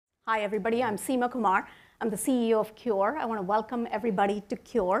Hi, everybody. I'm Seema Kumar. I'm the CEO of Cure. I want to welcome everybody to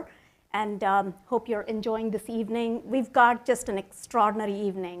Cure and hope you're enjoying this evening. We've got just an extraordinary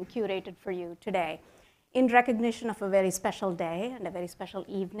evening curated for you today in recognition of a very special day and a very special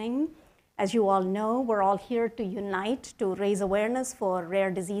evening. As you all know, we're all here to unite, to raise awareness for Rare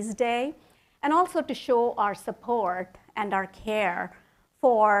Disease Day, and also to show our support and our care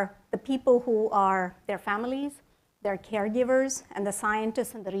for the people who are their families, their caregivers, and the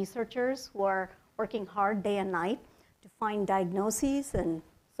scientists and the researchers who are working hard day and night to find diagnoses and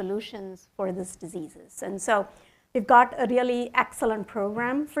solutions for these diseases. And so we've got a really excellent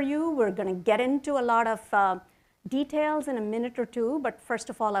program for you. We're going to get into a lot of details in a minute or two, but first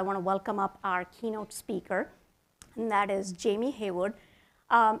of all, I want to welcome up our keynote speaker, and that is Jamie Heywood.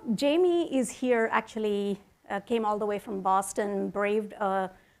 Jamie is here, actually came all the way from Boston, braved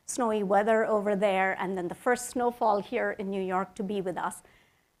snowy weather over there, and then the first snowfall here in New York to be with us.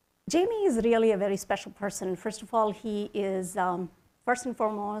 Jamie is really a very special person. First of all, he is first and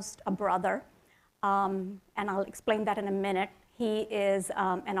foremost a brother, and I'll explain that in a minute. He is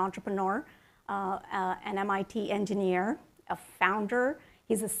an entrepreneur, an MIT engineer, a founder.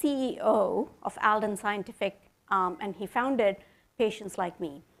 He's a CEO of Alden Scientific, and he founded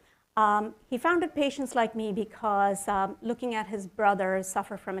PatientsLikeMe. He founded PatientsLikeMe because looking at his brother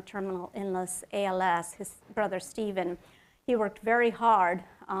suffer from a terminal illness, ALS, his brother Stephen, he worked very hard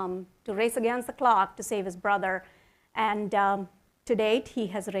to race against the clock to save his brother. And to date, he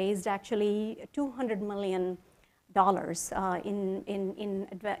has raised actually $200 million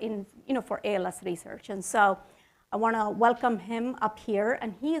for ALS research. And so I want to welcome him up here,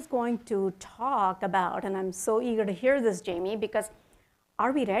 and he is going to talk about, and I'm so eager to hear this, Jamie, because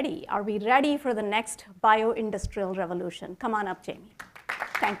are we ready? Are we ready for the next bio-industrial revolution? Come on up, Jamie.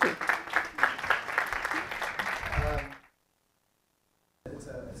 Thank you. It's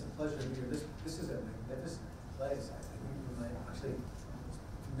a pleasure to be here. This is a magnificent place. I think we might actually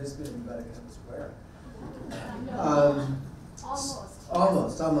convince me that we've got to get up square.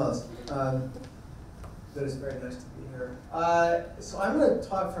 Almost. But it's very nice to be here. So I'm going to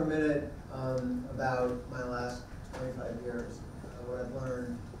talk for a minute about my last 25 years. What I've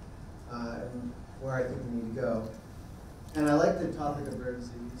learned and where I think we need to go. And I like the topic of rare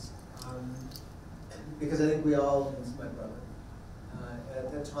disease because I think we all, this is my brother,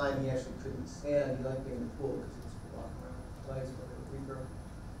 at that time he actually couldn't stand, he liked being in the pool because he was walking around with his legs a little weaker.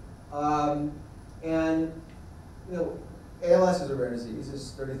 And you know, ALS is a rare disease.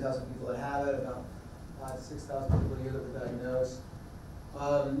 There's 30,000 people that have it, about 5,000 to 6,000 people a year that were diagnosed.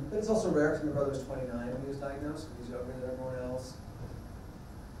 But it's also rare because my brother was 29 when he was diagnosed, so he was younger than everyone else.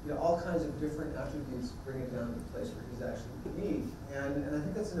 You know, all kinds of different attributes bring it down to the place where he's actually unique. And I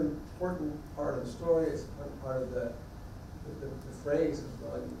think that's an important part of the story. It's an important part of the phrase as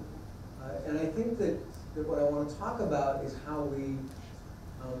well. And I think that what I want to talk about is how we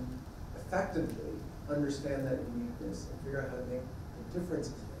effectively understand that uniqueness and figure out how to make the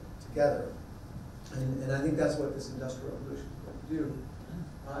differences together. And I think that's what this industrial revolution is going to do.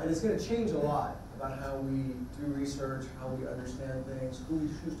 And it's going to change a lot about how we do research, how we understand things, who we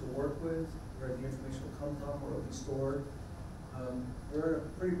choose to work with, where the information will come from, where it will be stored. We're in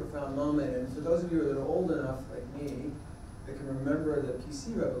a pretty profound moment. And for those of you that are old enough, like me, that can remember the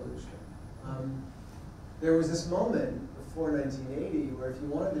PC revolution, there was this moment before 1980 where if you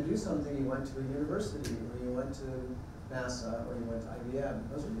wanted to do something, you went to a university, or you went to NASA, or you went to IBM.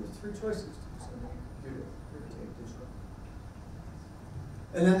 Those were your three choices to do something in a computer, or take digital.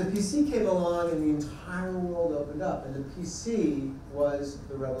 And then the PC came along, and the entire world opened up, and the PC was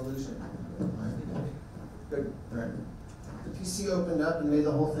the revolution. Good. Right. The PC opened up and made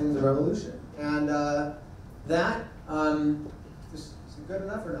the whole thing the revolution. And is it good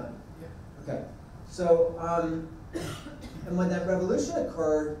enough or not? Yeah. Okay. So, and when that revolution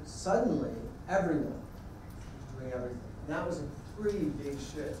occurred, suddenly everyone was doing everything. And that was a pretty big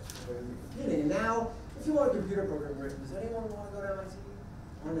shift from the beginning. And now, if you want a computer program written, does anyone want to go to MIT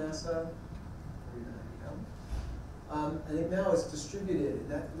or NASA or even IBM? I think now it's distributed,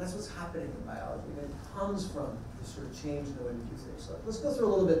 and that's what's happening in biology. And it comes from this sort of change in the way we do things. So let's go through a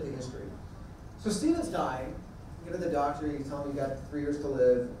little bit of the history. So Stephen's dying. You go to the doctor, you tell him you got 3 years to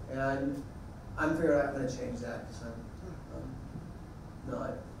live, and I'm figuring out I'm going to change that because I'm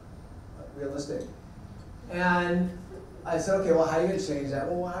not realistic. And I said, okay, well, how are you going to change that?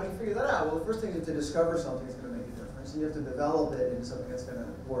 Well, how do you figure that out? Well, the first thing is to discover something that's going to make a difference, and you have to develop it into something that's going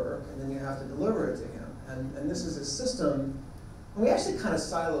to work, and then you have to deliver it to him. And this is a system, and we actually kind of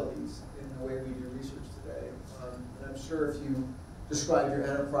silo these in the way we do research today. And I'm sure if you describe your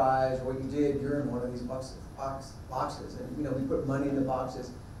enterprise or what you did, you're in one of these boxes. And we put money in the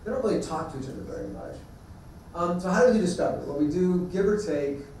boxes. They don't really talk to each other very much. So how do we do discovery? Well, we do, give or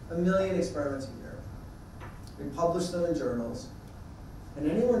take, 1 million experiments a year. We publish them in journals, and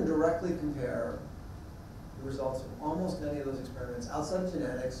anyone directly compare the results of almost any of those experiments outside of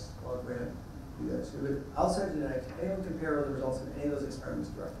genetics, called Grant, outside of genetics, anyone compare the results of any of those experiments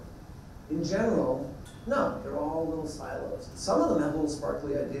directly? In general, no, they're all little silos. Some of them have little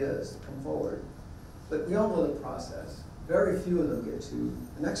sparkly ideas that come forward, but we all know the process. Very few of them get to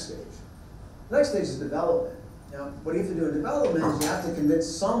the next stage. The next stage is development. Now, what you have to do in development is you have to convince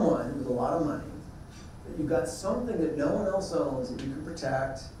someone with a lot of money that you've got something that no one else owns that you can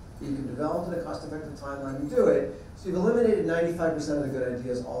protect, that you can develop in a cost-effective timeline and do it. So you've eliminated 95% of the good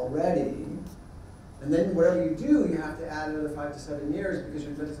ideas already. And then whatever you do, you have to add another 5 to 7 years because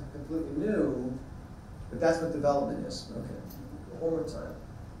you're doing something completely new. But that's what development is. Okay, one more time.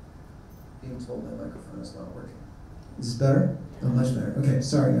 Being told my microphone is not working. Is this better? Oh, much better. Okay,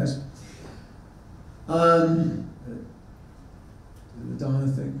 sorry guys. The Donna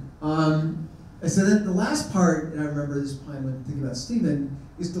thing. So then the last part, and I remember this time when thinking about Stephen,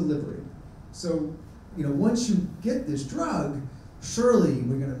 is delivery. So, once you get this drug, surely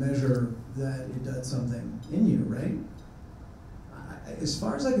we're going to measure that it does something in you, right? As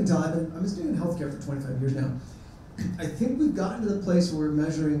far as I can tell, I've been doing healthcare for 25 years now. I think we've gotten to the place where we're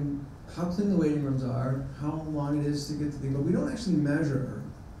measuring how clean the waiting rooms are, how long it is to get to the thing, but we don't actually measure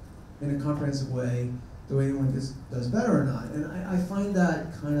in a comprehensive way the way anyone does better or not. And I find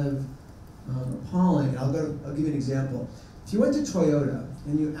that kind of appalling. I'll give you an example. If you went to Toyota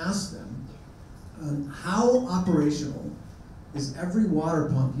and you asked them, how operational is every water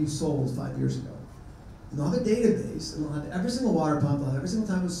pump you sold 5 years ago? And they'll have a database, and they'll have every single water pump, they'll have every single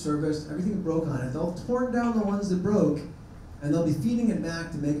time it was serviced, everything that broke on it. They'll torn down the ones that broke, and they'll be feeding it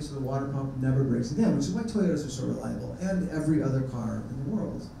back to make it so the water pump never breaks again, which is why Toyotas are so reliable, and every other car in the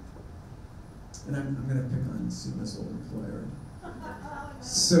world. And I'm going to pick on Suma's old employer.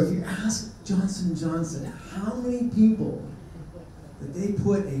 So if you ask Johnson & Johnson how many people that they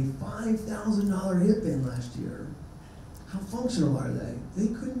put a $5,000 hip in last year, how functional are they?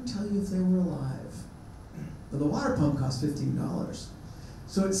 They couldn't tell you if they were alive. But the water pump costs $15.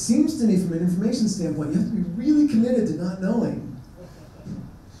 So it seems to me from an information standpoint, you have to be really committed to not knowing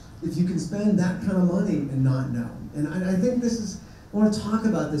if you can spend that kind of money and not know. And I think I want to talk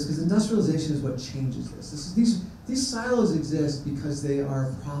about this because industrialization is what changes this. These silos exist because they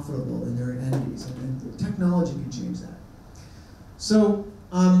are profitable and they're entities, and technology can change that. So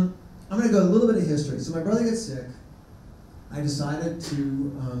I'm going to go a little bit of history. So my brother gets sick. I decided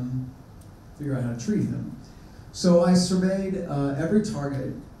to figure out how to treat him. So I surveyed every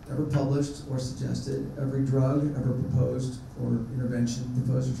target ever published or suggested, every drug ever proposed or intervention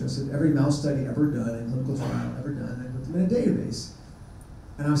proposed or suggested, every mouse study ever done, and clinical trial ever done, and I put them in a database.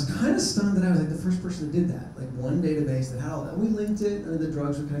 And I was kind of stunned that I was like the first person that did that. Like one database that had all that. We linked it, and the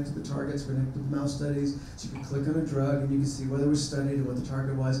drugs were connected to the targets, were connected to the mouse studies, so you could click on a drug and you could see whether it was studied and what the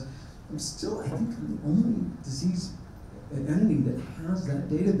target was. I think I'm the only disease entity that has that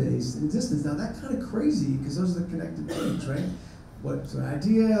database in existence. Now that's kind of crazy because those are the connected things, right? What's the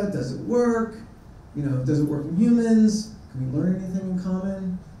idea? Does it work? Does it work in humans? Can we learn anything in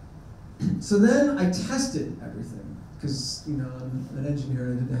common? So then I tested everything because I'm an engineer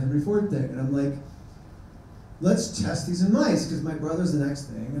and I did the Henry Ford thing, and I'm like, let's test these in mice because my brother's the next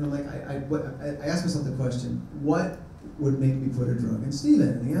thing, and I'm like, I asked myself the question, what would make me put a drug in Stephen?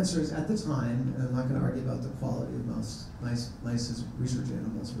 And the answer is, at the time, and I'm not going to argue about the quality of mice as research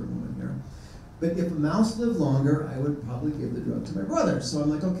animals for a moment here, but if a mouse lived longer, I would probably give the drug to my brother. So I'm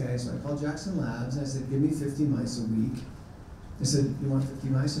like, okay, so I called Jackson Labs, and I said, give me 50 mice a week. I said, you want 50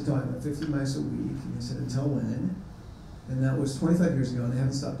 mice? I told him, I want 50 mice a week. And he said, until when? And that was 25 years ago, and they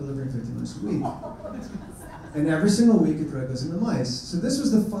haven't stopped delivering 50 mice a week. And every single week, a drug goes into mice. So this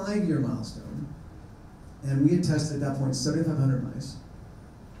was the 5-year milestone. And we had tested at that point 7,500 mice.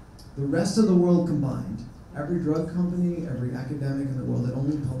 The rest of the world combined, every drug company, every academic in the world had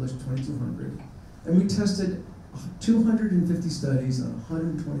only published 2,200. And we tested 250 studies on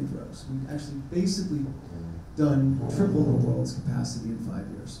 120 drugs. We actually basically done triple the world's capacity in 5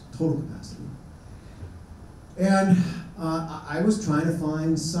 years, total capacity. And I was trying to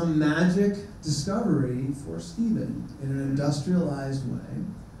find some magic discovery for Stephen in an industrialized way.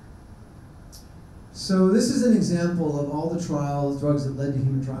 So this is an example of all the drugs that led to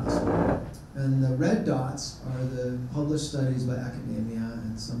human trials. And the red dots are the published studies by academia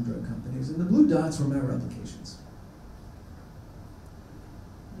and some drug companies, and the blue dots were my replications.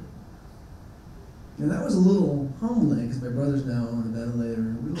 And that was a little humbling because my brother's now on a ventilator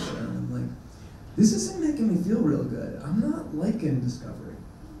and a wheelchair, and I'm like, this isn't making me feel real good. I'm not liking discovery.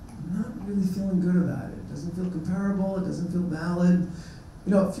 really feeling good about it. It doesn't feel comparable, it doesn't feel valid.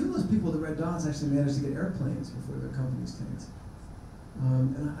 You know, a few of those people with the red dots actually managed to get airplanes before their companies tanked.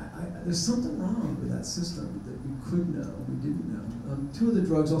 And there's something wrong with that system that we could know, we didn't know. 2 of the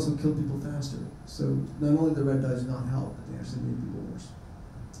drugs also killed people faster. So not only the red dots did not help, but they actually made people worse.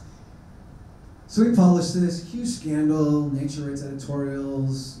 So we published this, huge scandal, Nature writes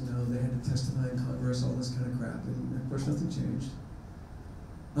editorials, you know, they had to testify in Congress, all this kind of crap, and of course nothing changed.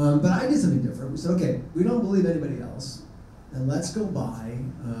 But I did something different. We said, okay, we don't believe anybody else, and let's go buy,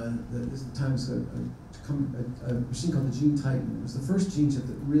 this time was a machine called the Gene Titan. It was the first gene chip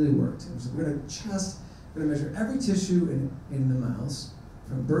that really worked. And we said, we're gonna measure every tissue in the mouse,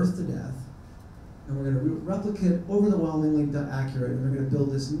 from birth to death, and we're going to replicate overwhelmingly accurate, and we're going to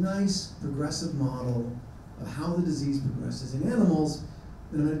build this nice progressive model of how the disease progresses in animals,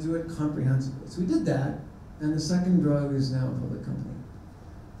 and I'm going to do it comprehensively. So we did that, and the second drug is now a public company.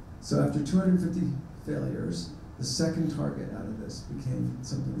 So after 250 failures, the second target out of this became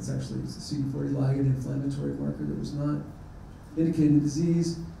something that's actually a CD40 ligand inflammatory marker that was not indicating the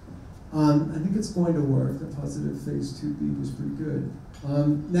disease. I think it's going to work. The positive phase 2b was pretty good.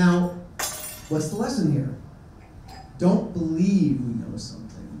 Now, what's the lesson here? Don't believe we know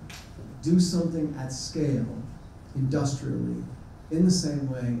something. Do something at scale, industrially, in the same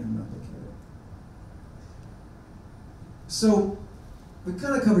way, and replicate it. So we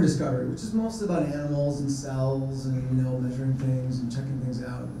kind of covered discovery, which is mostly about animals and cells and, you know, measuring things and checking things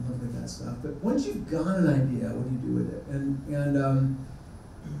out and looking at that stuff. But once you've got an idea, what do you do with it? And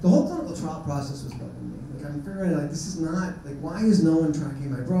the whole clinical trial process was bugging me. Like, I'm figuring, like, this is not, like, why is no one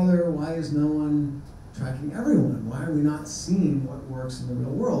tracking my brother? Why is no one tracking everyone? Why are we not seeing what works in the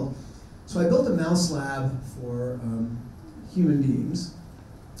real world? So I built a mouse lab for human beings.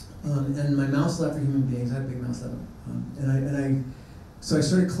 And my mouse lab for human beings, I had a big mouse lab. So I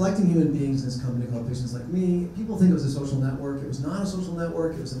started collecting human beings in this company called PatientsLikeMe. People think it was a social network. It was not a social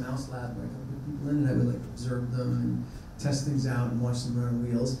network. It was a mouse lab where I could put people in and I would, like, observe them and test things out and watch them run on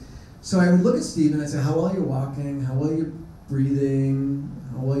wheels. So I would look at Steve and I'd say, how well you're walking, how well you're breathing,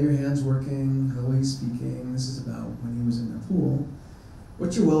 how well your hand's working, how well you're speaking. This is about when he was in the pool.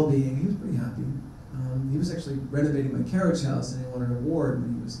 What's your well-being? He was pretty happy. He was actually renovating my carriage house and he won an award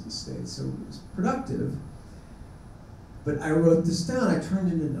when he was in the States, so it was productive. But I wrote this down, I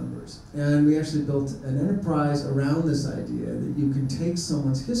turned into numbers. And we actually built an enterprise around this idea that you can take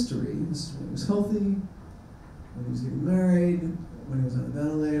someone's history, this is when he was healthy, when he was getting married, when he was on a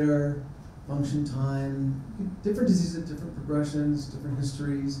ventilator, function time, different diseases have different progressions, different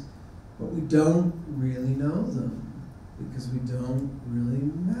histories, but we don't really know them because we don't really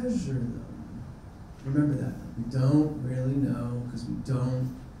measure them. Remember that, we don't really know because we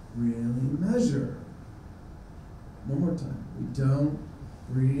don't really measure. One more time, we don't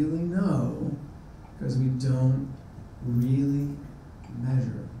really know because we don't really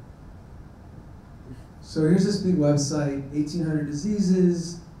measure. So here's this big website, 1,800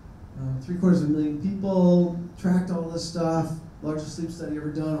 diseases, 750,000 people, tracked all this stuff, largest sleep study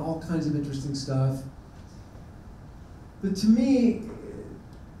ever done, all kinds of interesting stuff. But to me,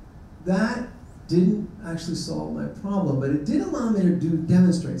 that didn't actually solve my problem, but it did allow me to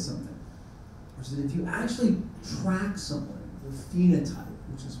demonstrate something. Which is that if you actually track someone, their phenotype,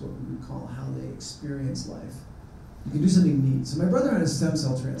 which is what we would call how they experience life, you can do something neat. So my brother had a stem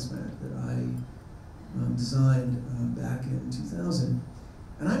cell transplant that I designed back in 2000.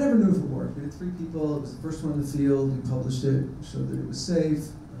 And I never knew if it worked. We had 3 people, it was the first one in the field, we published it, showed that it was safe, it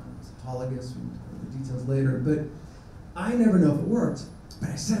was autologous, we'll go into the details later, but I never know if it worked. But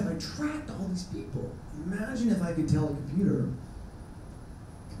I said, if I tracked all these people, imagine if I could tell a computer,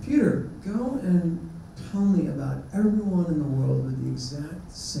 go and tell me about everyone in the world with the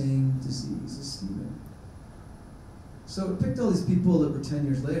exact same disease as Stephen. So it picked all these people that were 10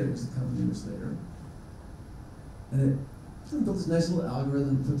 years later, it was a couple years later, and it built this nice little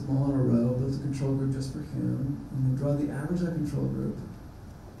algorithm, put them all in a row, built a control group just for him, and then draw the average of that control group.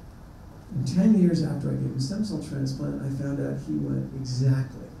 And 10 years after I gave him stem cell transplant, I found out he went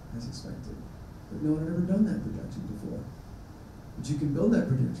exactly as expected. But no one had ever done that projection before. But you can build that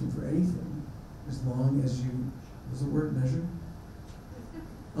projection for anything, as long as you, was the word measure?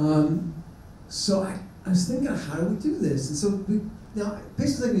 So I was thinking, how do we do this? And so now,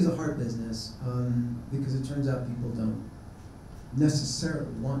 PatientsLikeMe is a hard business, because it turns out people don't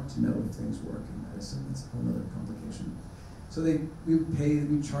necessarily want to know if things work in medicine. That's a whole other complication. So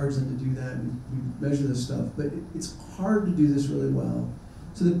we charge them to do that, and we measure this stuff, but it's hard to do this really well.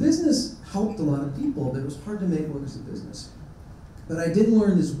 So the business helped a lot of people, but it was hard to make work as a business. But I did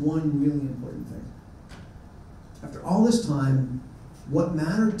learn this one really important thing. After all this time, what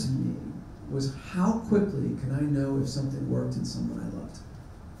mattered to me was how quickly can I know if something worked in someone I loved?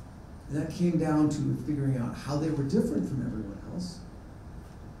 And that came down to figuring out how they were different from everyone else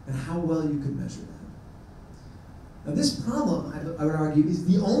and how well you could measure them. Now this problem, I would argue, is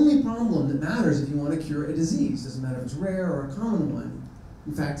the only problem that matters if you want to cure a disease. Doesn't matter if it's rare or a common one.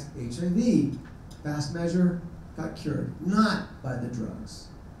 In fact, HIV, fast measure, got cured. Not by the drugs,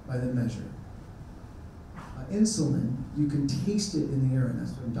 by the measure. Insulin, you can taste it in the urine.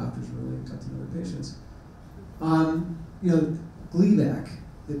 That's when doctors really got to know their patients. Gleevec,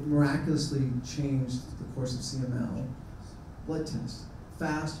 that miraculously changed the course of CML. Blood tests.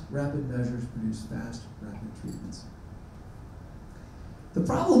 Fast, rapid measures produce fast, rapid treatments. The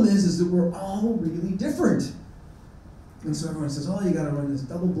problem is that we're all really different. And so everyone says, oh, you got to run this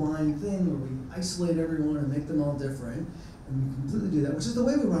double-blind thing where we isolate everyone and make them all different. And we completely do that, which is the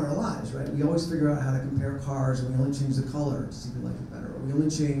way we run our lives, right? We always figure out how to compare cars, and we only change the color to see if we like it better. Or we only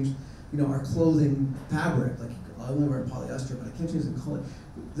change, our clothing fabric. Like, I only wear polyester, but I can't change the color.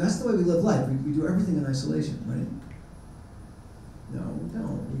 That's the way we live life. We do everything in isolation, right? No, we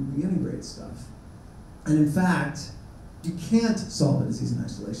don't. We integrate stuff. And in fact, you can't solve a disease in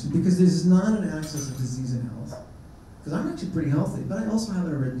isolation because there's not an axis of disease and health. Because I'm actually pretty healthy, but I also have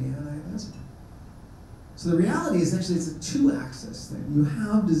an arrhythmia and I have asthma. So the reality is actually it's a two-axis thing. You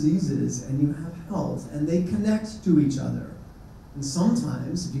have diseases and you have health, and they connect to each other. And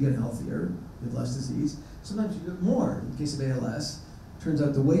sometimes, if you get healthier, you have less disease. Sometimes you get more. In the case of ALS, it turns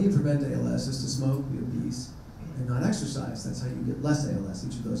out the way you prevent ALS is to smoke, be obese, and not exercise. That's how you get less ALS.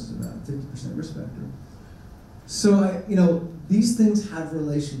 Each of those is about a 50% risk factor. So, these things have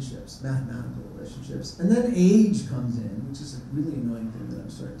relationships, mathematical relationships. And then age comes in, which is a really annoying thing that I'm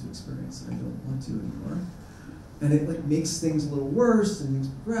starting to experience and I don't want to anymore. And it makes things a little worse and things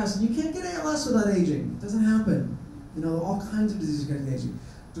progress. And you can't get ALS without aging. It doesn't happen. All kinds of diseases get aging.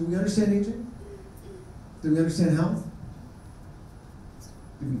 Do we understand aging? Do we understand health?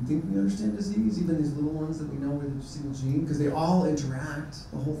 Do we think we understand disease, even these little ones that we know with a single gene? Because they all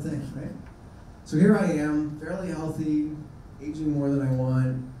interact, the whole thing, right? So here I am, fairly healthy, aging more than I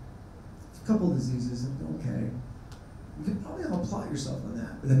want, a couple of diseases, okay. You can probably all plot yourself on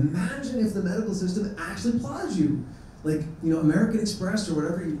that. But imagine if the medical system actually plots you. Like, American Express or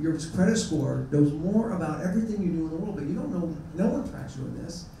whatever, your credit score knows more about everything you do in the world, but you don't know, no one tracks you in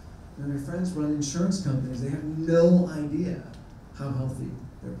this. My friends run insurance companies, they have no idea how healthy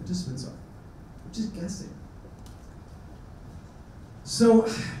their participants are. We're just guessing. So,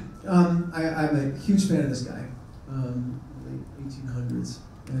 I'm a huge fan of this guy, late 1800s,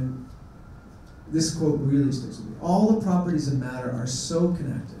 and this quote really sticks with me. All the properties of matter are so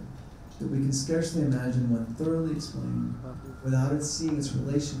connected that we can scarcely imagine one thoroughly explained without it seeing its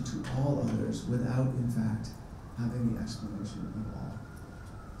relation to all others, without, in fact, having the explanation of all.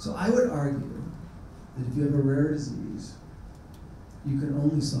 So I would argue that if you have a rare disease, you can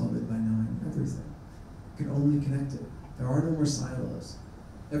only solve it by knowing everything. You can only connect it. There are no more silos.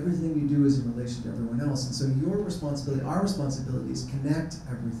 Everything you do is in relation to everyone else. And so your responsibility, our responsibility, is connect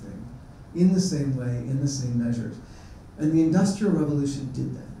everything in the same way, in the same measures. And the Industrial Revolution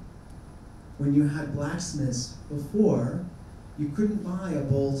did that. When you had blacksmiths before, you couldn't buy a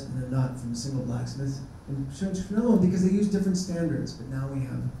bolt and a nut from a single blacksmith and change to another one because they used different standards. But now we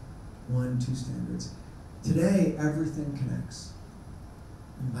have 1, 2 standards. Today, everything connects.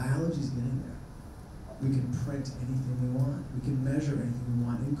 And biology's getting there. We can print anything we want. We can measure anything we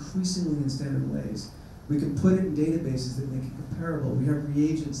want, increasingly in standard ways. We can put it in databases that make it comparable. We have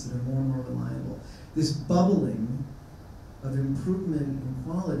reagents that are more and more reliable. This bubbling of improvement in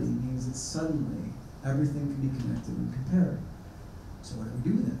quality means that suddenly everything can be connected and compared. So what do we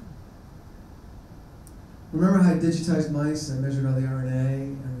do with it? Remember how I digitized mice and measured all the RNA,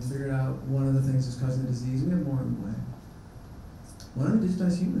 and we figured out one of the things that's causing the disease? We have more on the way. Why don't we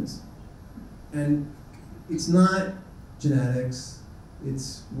digitize humans? And it's not genetics,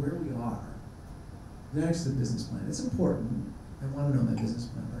 it's where we are. Genetics is a business plan. It's important. I want to know my business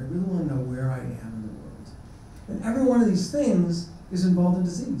plan, but I really want to know where I am in the world. And every one of these things is involved in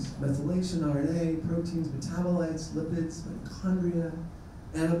disease. Methylation, RNA, proteins, metabolites, lipids, mitochondria,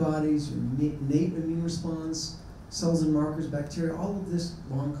 antibodies, your innate immune response, cells and markers, bacteria, all of this,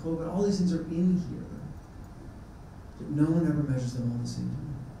 long COVID, all these things are in here. But no one ever measures them all the same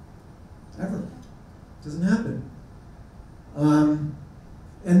time. Ever. It doesn't happen. And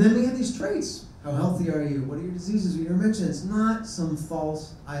then we have these traits. How healthy are you? What are your diseases? What are your interventions? It's not some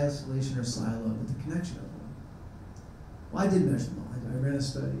false isolation or silo, but the connection of them. Well, I did measure them all. I ran a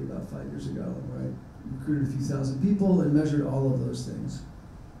study about 5 years ago where I recruited a few thousand people and measured all of those things.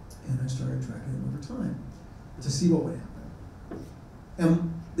 And I started tracking them over time to see what would happen.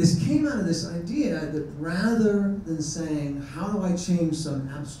 And this came out of this idea that rather than saying, how do I change some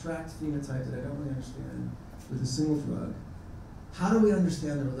abstract phenotype that I don't really understand with a single drug, how do we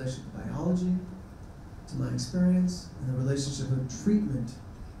understand the relationship of biology to my experience and the relationship of treatment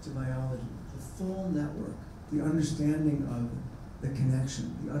to biology, the full network, the understanding of the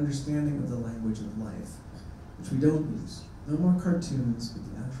connection, the understanding of the language of life, which we don't use. No more cartoons, but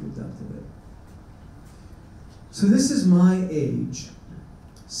the actual depth of it. So this is my age,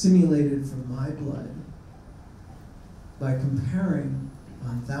 simulated from my blood, by comparing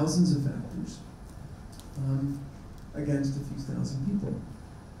thousands of factors against a few thousand people.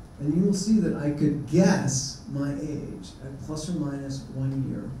 And you will see that I could guess my age at plus or minus 1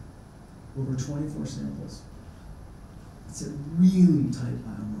 year over 24 samples. It's a really tight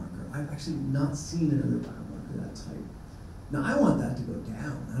biomarker. I've actually not seen another biomarker that tight. Now I want that to go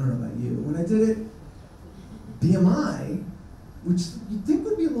down. I don't know about you. When I did it, BMI, which you'd think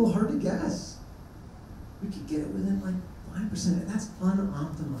would be a little hard to guess, we could get it within like 5%, and that's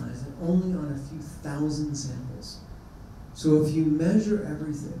unoptimized and only on a few thousand samples. So if you measure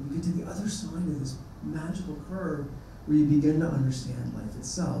everything, you get to the other side of this magical curve where you begin to understand life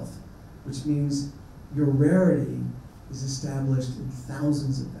itself, which means your rarity is established in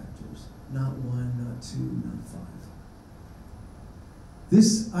thousands of vectors, not one, not two, not five.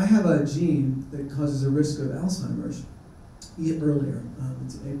 I have a gene that causes a risk of Alzheimer's earlier.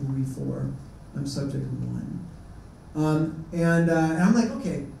 It's ApoE4. I'm subject 1. And I'm like,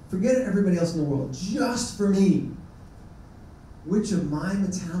 okay, forget it, everybody else in the world, just for me. Which of my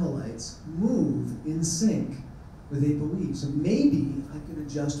metabolites move in sync with ApoE? So maybe I could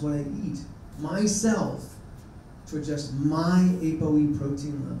adjust what I eat myself to adjust my ApoE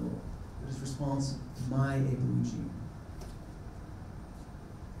protein level that is responsive to my ApoE gene.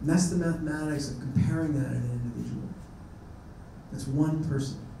 And that's the mathematics of comparing that in an individual. That's one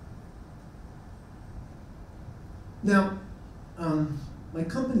person. Now, my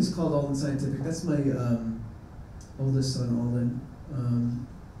company's called Alden Scientific. That's my oldest son, Alden.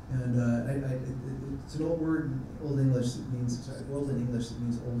 It's an old word in Old English that means,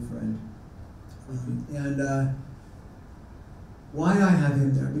 old friend. Why I have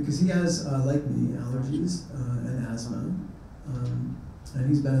him there? Because he has, like me, allergies and asthma. And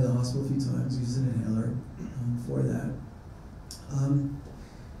he's been in the hospital a few times. He uses an inhaler for that. And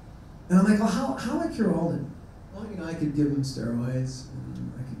I'm like, well, how do I cure Alden? Well, you know, I could give him steroids,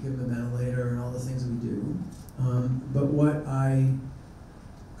 and I could give him a ventilator, and all the things that we do. But what I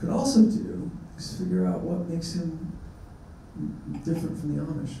could also do is figure out what makes him different from the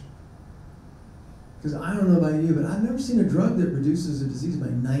Amish. Because I don't know about you, but I've never seen a drug that reduces a disease by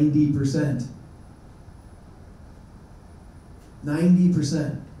 90%.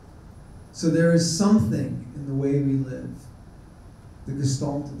 90%. So there is something in the way we live, the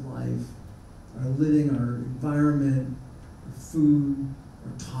gestalt of life, our living, our environment, our food,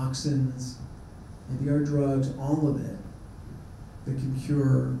 our toxins, maybe our drugs, all of it, that can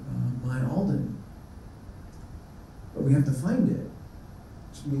cure my Alden. But we have to find it,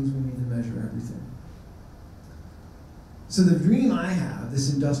 which means we need to measure everything. So the dream I have,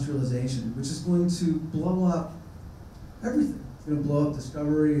 this industrialization, which is going to blow up everything. It's going to blow up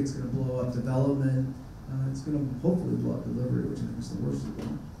discovery, it's going to blow up development, it's going to hopefully blow up delivery, which I think is the worst of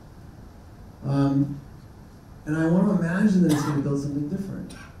them. And I want to imagine that it's going to build something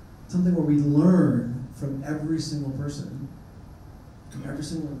different. Something where we learn from every single person, from every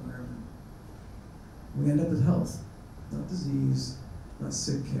single environment. We end up with health, not disease, not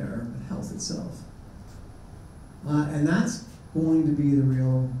sick care, but health itself. And that's going to be the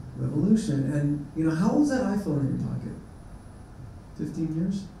real revolution. And you know, how old's that iPhone in your pocket? 15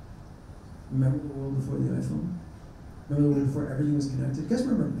 years? Remember the world before the iPhone? Remember the world before everything was connected? You guys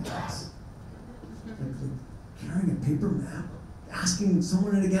remember maps? Like carrying a paper map, asking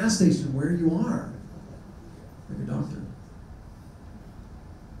someone at a gas station where you are, like a doctor.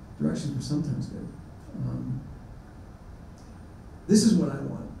 Directions were sometimes good. This is what I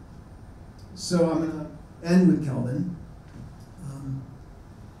want. So I'm going to end with Kelvin.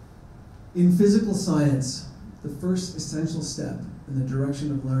 In physical science, the first essential step in the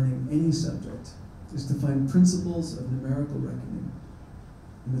direction of learning any subject is to find principles of numerical reckoning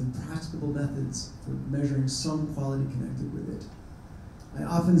and with practicable methods for measuring some quality connected with it. I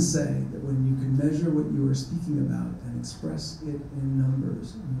often say that when you can measure what you are speaking about and express it in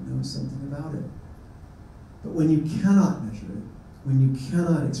numbers, you know something about it. But when you cannot measure it, when you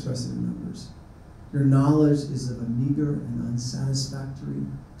cannot express it in numbers, your knowledge is of a meager and unsatisfactory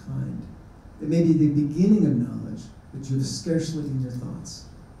kind. It may be the beginning of knowledge, but you have scarcely in your thoughts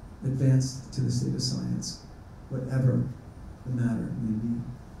advanced to the state of science, whatever the matter may be.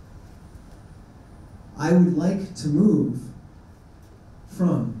 I would like to move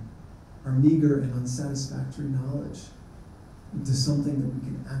from our meager and unsatisfactory knowledge into something that we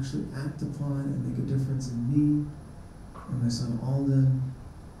can actually act upon and make a difference in me and my son Alden,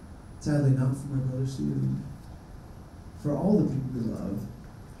 sadly not for my brother Stephen, for all the people we love,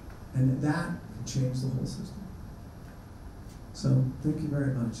 and that can change the whole system. So thank you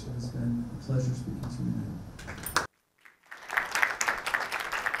very much. It has been a pleasure speaking to you tonight.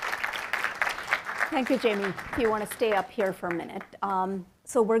 Thank you, Jamie. If you want to stay up here for a minute.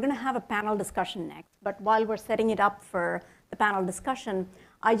 So we're going to have a panel discussion next, but while we're setting it up for the panel discussion,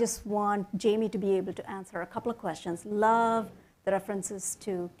 I just want Jamie to be able to answer a couple of questions. Love the references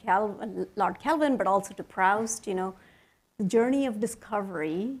to Lord Kelvin, but also to Proust. You know, the journey of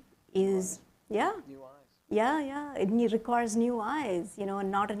discovery is, yeah. New eyes. Yeah, it requires new eyes, you know,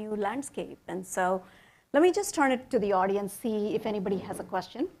 and not a new landscape. And so let me just turn it to the audience, see if anybody has a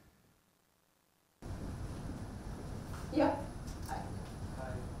question. Yeah. Hi.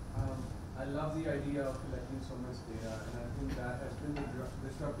 I love the idea of collecting so much data, and I think that has been the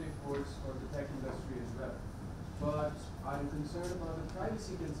disruptive force for the tech industry as well. But I'm concerned about the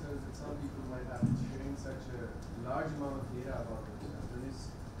privacy concerns that some people might have in sharing such a large amount of data about themselves.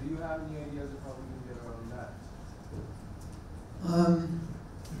 Do you have any ideas of how we can get around that?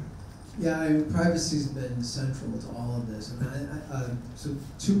 Yeah, I mean, privacy's been central to all of this. I mean, so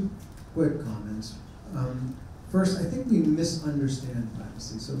two quick comments. First, I think we misunderstand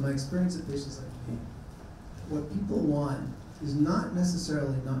privacy. So my experience at Patients Like Me, what people want is not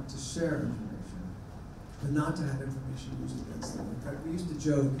necessarily not to share information, but not to have information used against them. In fact, we used to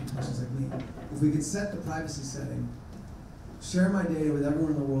joke in Patients Like Me, if we could set the privacy setting, share my data with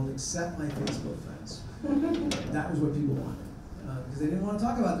everyone in the world except my Facebook friends. That was what people wanted. Because they didn't want to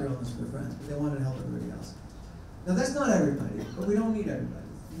talk about their illness with their friends, but they wanted to help everybody else. Now that's not everybody, but we don't need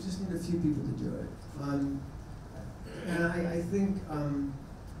everybody. We just need a few people to do it. And I think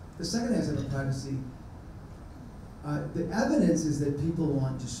the second thing I said about privacy, the evidence is that people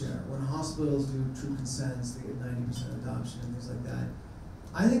want to share. When hospitals do true consents, they get 90% adoption and things like that.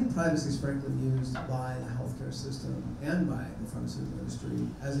 I think privacy is frankly used by the healthcare system and by the pharmaceutical industry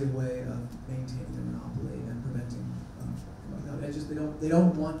as a way of maintaining a monopoly and preventing. They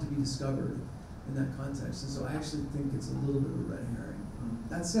don't want to be discovered in that context, and so I actually think it's a little bit of a red herring.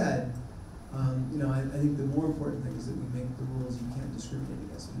 That said, you know, I think the more important thing is that we make the rules you can't discriminate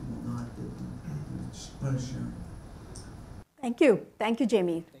against people, not that you punish sharing. Thank you,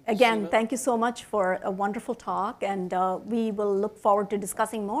 Jamie. Again, thank you so much for a wonderful talk, and we will look forward to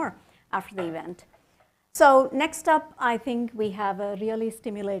discussing more after the event. So next up, I think we have a really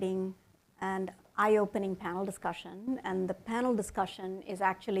stimulating and eye-opening panel discussion, and the panel discussion is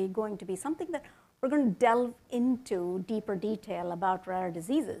actually going to be something that we're going to delve into deeper detail about rare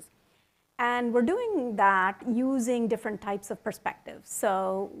diseases. And we're doing that using different types of perspectives.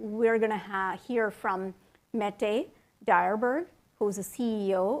 So we're going to hear from Mette Dyhrberg, who's the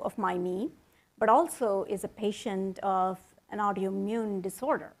CEO of Mymee, but also is a patient of an autoimmune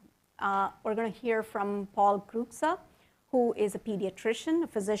disorder. We're going to hear from Kruszka, who is a pediatrician, a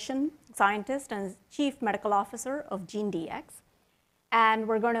physician, scientist, and Chief Medical Officer of GeneDx. And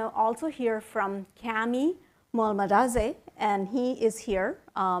we're going to also hear from Kammy Moalemzadeh, and he is here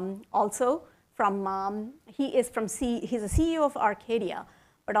also from, he's a CEO of Arcadia,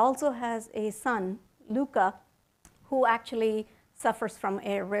 but also has a son, Luca, who actually suffers from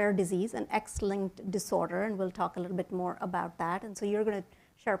a rare disease, an X-linked disorder, and we'll talk a little bit more about that. And so you're going to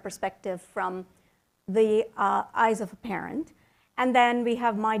share perspective from the eyes of a parent. And then we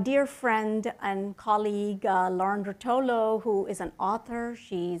have my dear friend and colleague, Ruotolo, who is an author.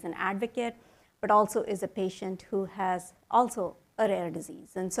 She's an advocate, but also is a patient who has also a rare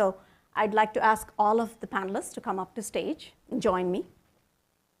disease. And so I'd like to ask all of the panelists to come up to stage and join me.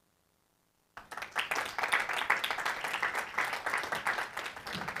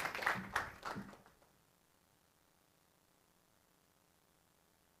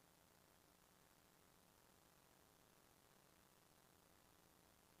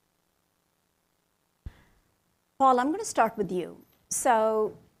 Paul, I'm going to start with you.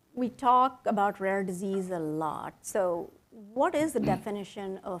 So we talk about rare disease a lot. So what is the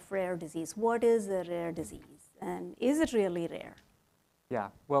definition of rare disease? What is a rare disease? And is it really rare? Yeah,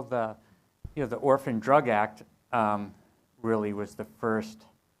 well, the Orphan Drug Act really was the first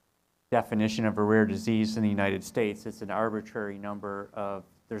definition of a rare disease in the United States. It's an arbitrary number of,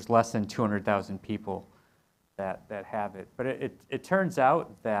 there's less than 200,000 people that have it. But it turns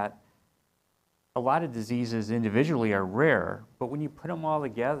out that a lot of diseases individually are rare, but when you put them all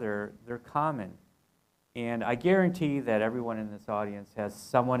together, they're common. And I guarantee that everyone in this audience has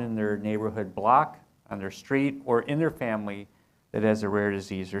someone in their neighborhood block, on their street or in their family that has a rare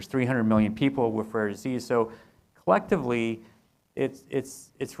disease. There's 300 million people with rare disease, so collectively,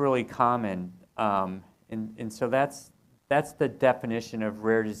 it's really common, and so that's the definition of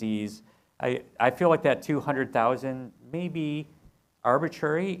rare disease. I feel like that 200,000 may be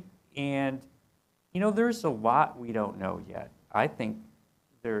arbitrary, and there's a lot we don't know yet. I think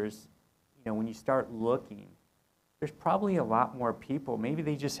there's, when you start looking, there's probably a lot more people. Maybe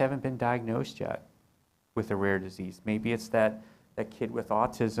they just haven't been diagnosed yet with a rare disease. Maybe it's that kid with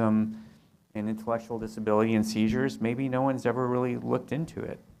autism and intellectual disability and seizures. Maybe no one's ever really looked into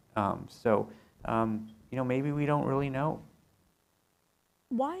it. Maybe we don't really know.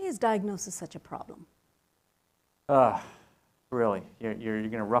 Why is diagnosis such a problem? Really, you're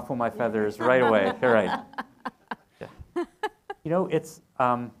going to ruffle my feathers right away. All right. Yeah. It's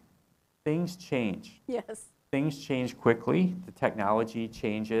things change. Yes. Things change quickly. The technology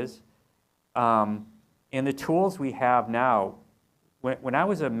changes, and the tools we have now. When I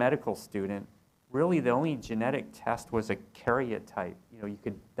was a medical student, really the only genetic test was a karyotype. You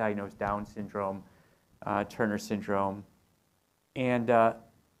could diagnose Down syndrome, Turner syndrome, and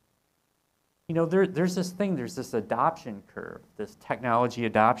there's this adoption curve, this technology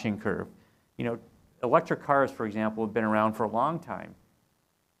adoption curve. Electric cars, for example, have been around for a long time,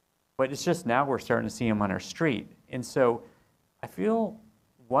 but it's just now we're starting to see them on our street. And so I feel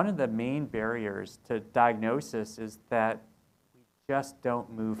one of the main barriers to diagnosis is that we just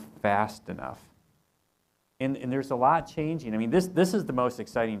don't move fast enough. And there's a lot changing. I mean, this is the most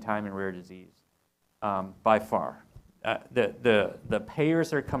exciting time in rare disease, by far. The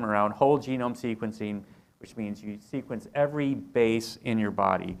payers are coming around, whole genome sequencing, which means you sequence every base in your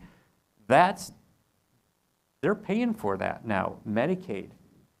body. They're paying for that now. Medicaid,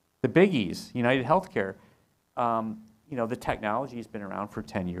 the biggies, United Healthcare. The technology's been around for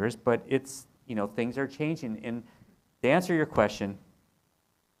 10 years, but things are changing. And to answer your question,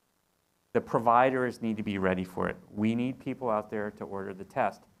 the providers need to be ready for it. We need people out there to order the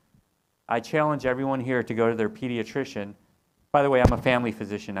test. I challenge everyone here to go to their pediatrician. By the way, I'm a family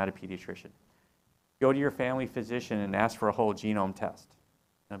physician, not a pediatrician. Go to your family physician and ask for a whole genome test.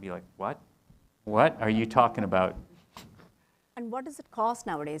 And they'll be like, what? What are you talking about? And what does it cost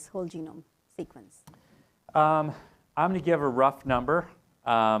nowadays, whole genome sequence? I'm going to give a rough number.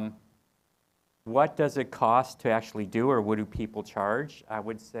 What does it cost to actually do, or what do people charge? I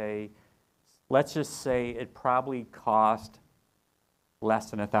would say, let's just say it probably cost less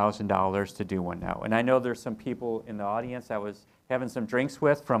than $1,000 to do one now. And I know there's some people in the audience I was having some drinks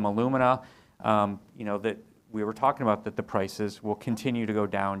with from Illumina, that we were talking about that the prices will continue to go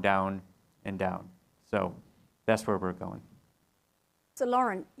down, down, and down. So that's where we're going. So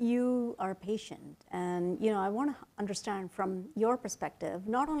Lauren, you are a patient, and I want to understand from your perspective,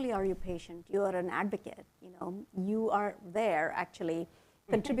 not only are you a patient, you are an advocate. You are there actually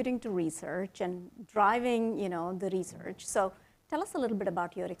contributing to research and driving, the research. So tell us a little bit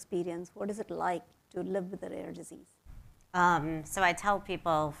about your experience. What is it like to live with a rare disease? So I tell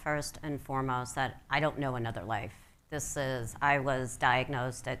people first and foremost that I don't know another life. I was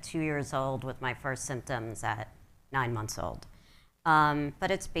diagnosed at 2 years old with my first symptoms at 9 months old.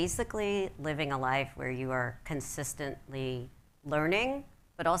 But it's basically living a life where you are consistently learning,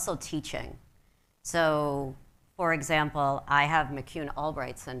 but also teaching. So, for example, I have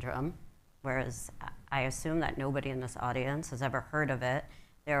McCune-Albright syndrome, whereas I assume that nobody in this audience has ever heard of it.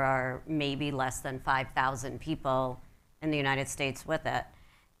 There are maybe less than 5,000 people in the United States with it.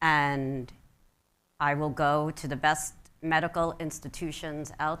 And I will go to the best medical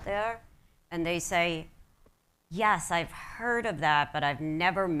institutions out there, and they say, yes, I've heard of that, but I've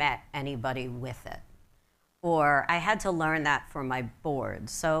never met anybody with it. Or I had to learn that for my board.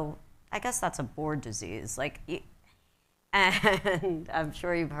 So I guess that's a board disease. And I'm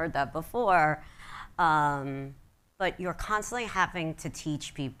sure you've heard that before. But you're constantly having to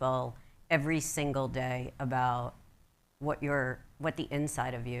teach people every single day about what the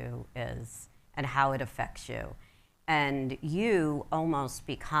inside of you is and how it affects you. And you almost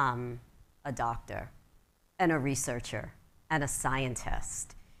become a doctor and a researcher and a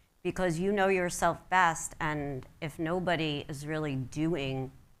scientist because you know yourself best. And if nobody is really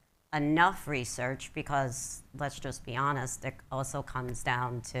doing enough research, because let's just be honest, it also comes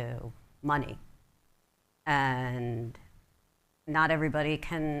down to money. And not everybody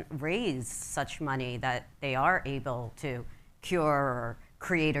can raise such money that they are able to cure or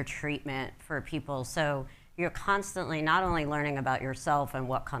create a treatment for people. So you're constantly not only learning about yourself and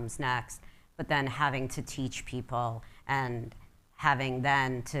what comes next, but then having to teach people and having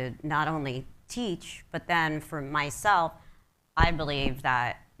then to not only teach, but then for myself, I believe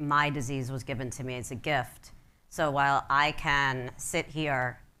that my disease was given to me as a gift. So while I can sit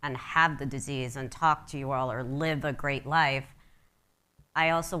here and have the disease and talk to you all or live a great life, I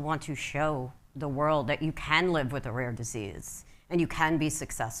also want to show the world that you can live with a rare disease and you can be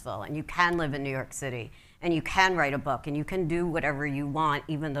successful and you can live in New York City and you can write a book and you can do whatever you want,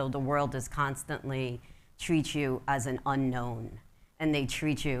 even though the world is constantly treat you as an unknown and they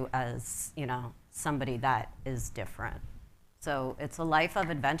treat you as, you know, somebody that is different. So it's a life of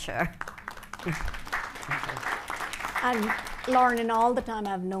adventure. And Lauren, in all the time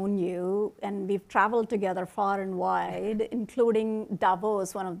I've known you, and we've traveled together far and wide, including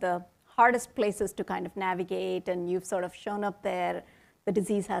Davos, one of the hardest places to kind of navigate, and you've sort of shown up there. The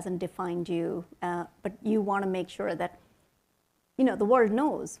disease hasn't defined you, but you want to make sure that, you know, the world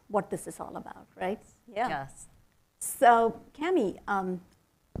knows what this is all about, right? Yeah. Yes. So, Kammy,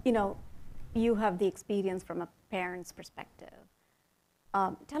 you know, you have the experience from a parent's perspective.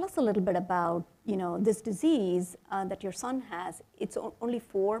 Tell us a little bit about, you know, this disease that your son has. It's only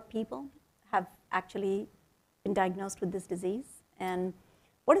 4 people have actually been diagnosed with this disease. And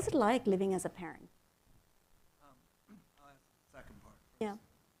what is it like living as a parent? I'll answer the second part first. Yeah.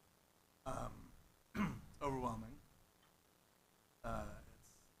 Overwhelming.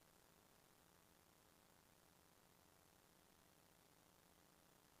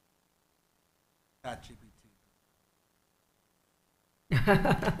 It's ChatGPT.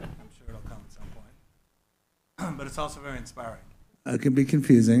 I'm sure it'll come at some point. But it's also very inspiring. It can be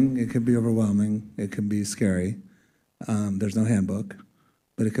confusing. It can be overwhelming. It can be scary. There's no handbook,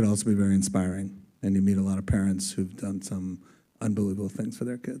 but it could also be very inspiring. And you meet a lot of parents who've done some unbelievable things for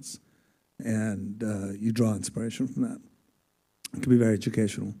their kids. And you draw inspiration from that. It can be very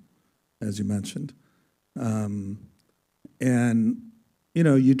educational, as you mentioned. And, you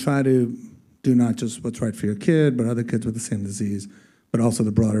know, you try to do not just what's right for your kid, but other kids with the same disease, but also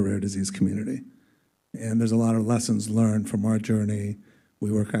the broader rare disease community. And there's a lot of lessons learned from our journey.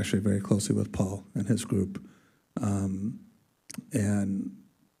 We work actually very closely with Paul and his group. And,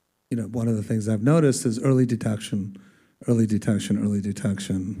 you know, one of the things I've noticed is early detection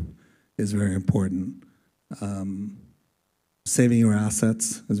is very important. Saving your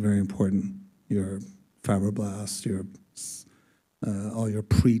assets is very important. Your fibroblasts, your all your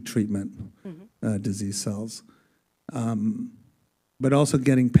pre-treatment disease cells. But also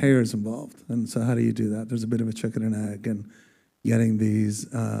getting payers involved. And so how do you do that? There's a bit of a chicken and egg, and getting these,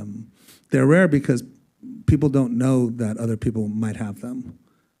 they're rare because people don't know that other people might have them.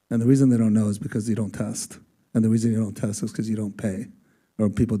 And the reason they don't know is because you don't test. And the reason you don't test is because you don't pay, or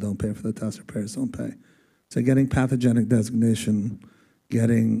people don't pay for the test, or payers don't pay. So getting pathogenic designation,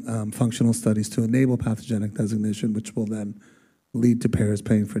 getting functional studies to enable pathogenic designation, which will then lead to payers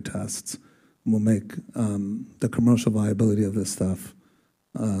paying for tests, will make the commercial viability of this stuff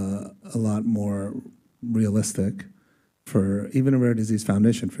a lot more realistic for even a rare disease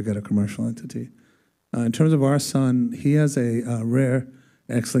foundation, forget a commercial entity. In terms of our son, he has a rare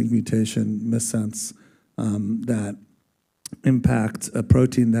X-linked mutation, missense, that impacts a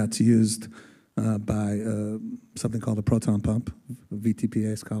protein that's used by something called a proton pump,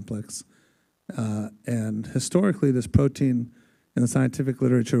 VTPase complex. And historically, this protein in the scientific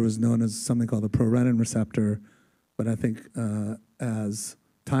literature was known as something called the prorenin receptor, but I think as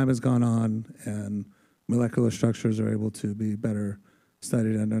time has gone on and molecular structures are able to be better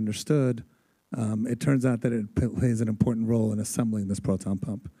studied and understood, it turns out that it plays an important role in assembling this proton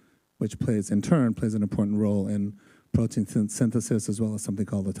pump, which in turn plays an important role in protein synthesis, as well as something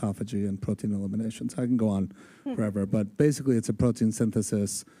called autophagy and protein elimination. So I can go on forever, but basically it's a protein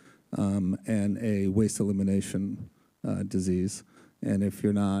synthesis and a waste elimination disease. And if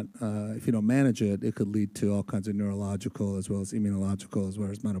you're not, if you don't manage it, it could lead to all kinds of neurological, as well as immunological, as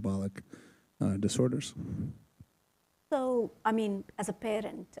well as metabolic disorders. So, I mean, as a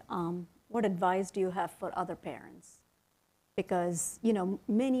parent, what advice do you have for other parents? Because, you know,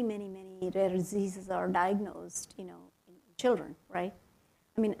 many rare diseases are diagnosed, you know, in children, right?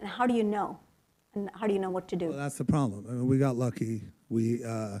 I mean, how do you know? And how do you know what to do? Well, that's the problem. I mean, we got lucky. We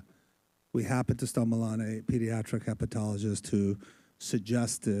happened to stumble on a pediatric hepatologist who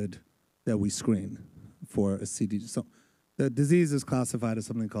suggested that we screen for a CDG. So the disease is classified as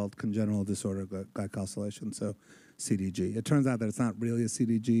something called congenital disorder glycosylation, so CDG. It turns out that it's not really a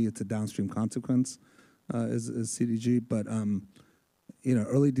CDG, it's a downstream consequence, is CDG, but you know,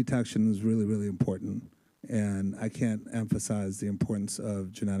 early detection is really, really important, and I can't emphasize the importance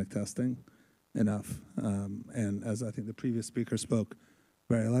of genetic testing enough. And as I think the previous speaker spoke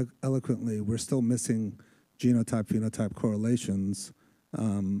very eloquently, we're still missing genotype-phenotype correlations,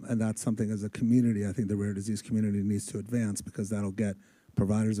 and that's something as a community I think the rare disease community needs to advance, because that'll get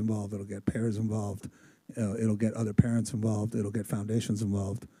providers involved, it'll get payers involved, it'll get other parents involved, it'll get foundations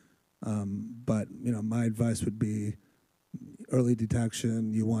involved. But my advice would be early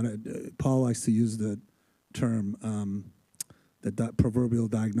detection. You want to. Paul likes to use the term the proverbial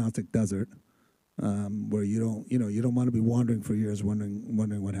diagnostic desert, where you don't want to be wandering for years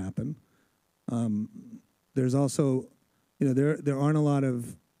wondering what happened. There's also, there aren't a lot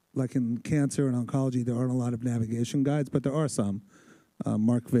of, like in cancer and oncology, there aren't a lot of navigation guides, but there are some.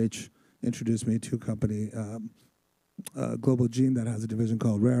 Mark Veitch introduced me to a company, Global Gene, that has a division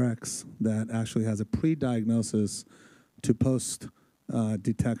called RareX that actually has a pre-diagnosis to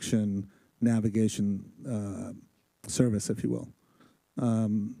post-detection navigation service, if you will.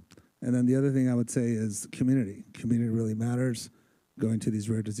 And then the other thing I would say is community. Community really matters. Going to these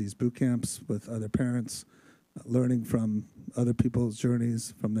rare disease boot camps with other parents, learning from other people's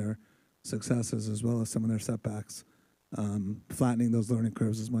journeys, from their successes as well as some of their setbacks, flattening those learning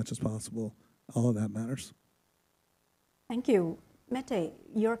curves as much as possible. All of that matters. Thank you. Mette,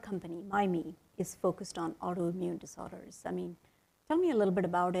 your company, Mymee, is focused on autoimmune disorders. I mean, tell me a little bit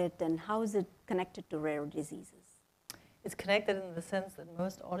about it and how is it connected to rare diseases? It's connected in the sense that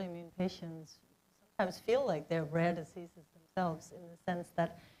most autoimmune patients sometimes feel like they're rare diseases themselves, in the sense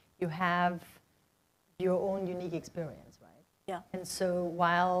that you have your own unique experience, right? Yeah. And so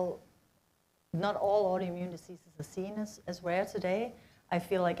while not all autoimmune diseases are seen as rare today, I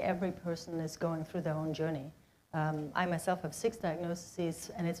feel like every person is going through their own journey. I myself have 6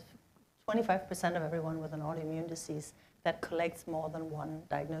 diagnoses, and it's 25% of everyone with an autoimmune disease that collects more than one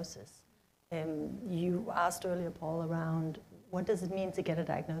diagnosis. You asked earlier, Paul, around what does it mean to get a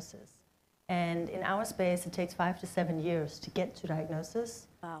diagnosis? And in our space, it takes 5 to 7 years to get to diagnosis.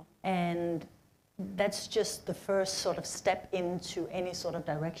 Wow. And that's just the first sort of step into any sort of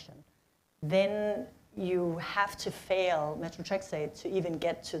direction. Then you have to fail methotrexate to even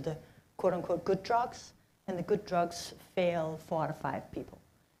get to the quote-unquote good drugs, and the good drugs fail 4 out of 5 people.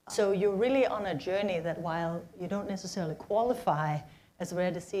 So you're really on a journey that while you don't necessarily qualify as a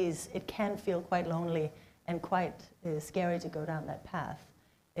rare disease, it can feel quite lonely and quite scary to go down that path.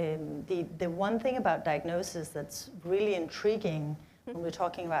 The one thing about diagnosis that's really intriguing when we're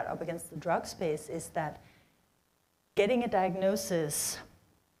talking about up against the drug space is that getting a diagnosis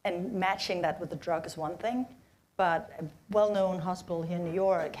and matching that with the drug is one thing, but a well-known hospital here in New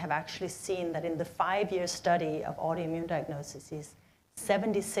York have actually seen that in the 5-year study of autoimmune diagnoses,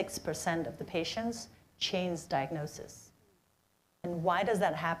 76% of the patients change diagnosis. And why does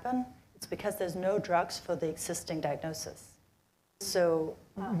that happen? It's because there's no drugs for the existing diagnosis. So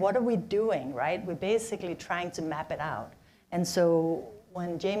what are we doing, right? We're basically trying to map it out. And so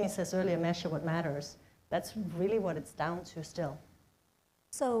when Jamie says earlier, measure what matters, that's really what it's down to still.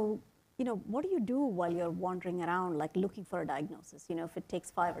 So, what do you do while you're wandering around, like looking for a diagnosis? If it takes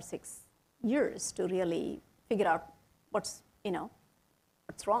 5 or 6 years to really figure out what's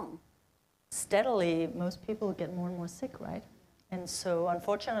wrong. Steadily, most people get more and more sick, right? And so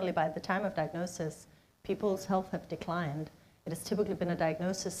unfortunately, by the time of diagnosis, people's health have declined. It has typically been a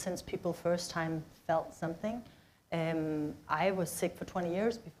diagnosis since people first time felt something. I was sick for 20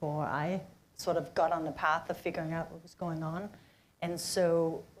 years before I sort of got on the path of figuring out what was going on. And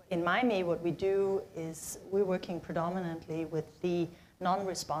so in Mymee, what we do is we're working predominantly with the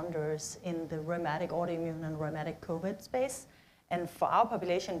non-responders in the rheumatic autoimmune and rheumatic COVID space. And for our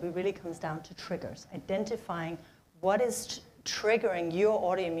population, it really comes down to triggers, identifying what is triggering your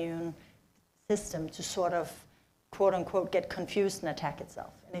autoimmune system to sort of, quote unquote, get confused and attack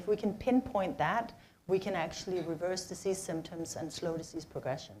itself. And if we can pinpoint that, we can actually reverse disease symptoms and slow disease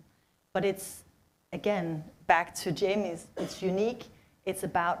progression. But it's, again, back to Jamie's, it's unique. It's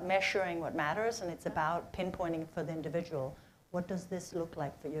about measuring what matters, and it's about pinpointing for the individual. What does this look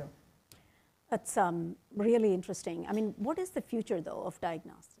like for you? That's really interesting. I mean, what is the future, though, of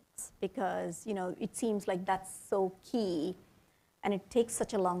diagnostics? Because, it seems like that's so key, and it takes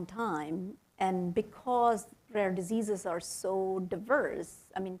such a long time. And because rare diseases are so diverse,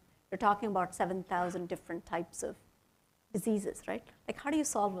 I mean, you're talking about 7,000 different types of diseases, right? Like, how do you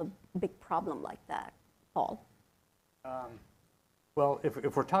solve a big problem like that, Paul? Well,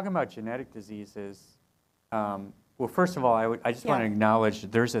 if we're talking about genetic diseases, well, first of all, I just want to acknowledge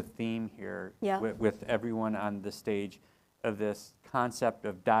that there's a theme here with everyone on the stage of this concept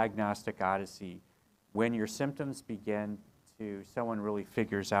of diagnostic odyssey. When your symptoms begin to, someone really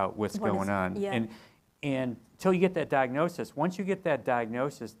figures out what's going on. Yeah. And until you get that diagnosis, once you get that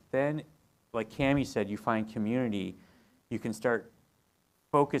diagnosis, then, like Kammy said, you find community. You can start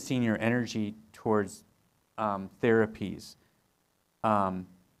focusing your energy towards therapies.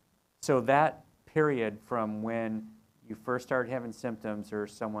 So that period from when you first start having symptoms or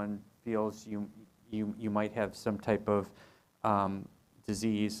someone feels you might have some type of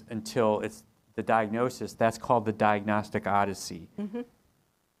disease until it's the diagnosis. That's called the diagnostic odyssey.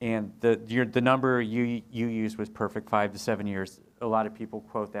 And the number you used was perfect, 5 to 7 years. A lot of people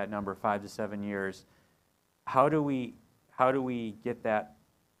quote that number, 5 to 7 years. How do we get that?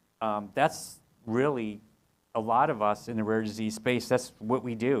 That's really a lot of us in the rare disease space. That's what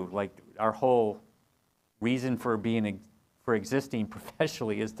we do. Like our whole reason for existing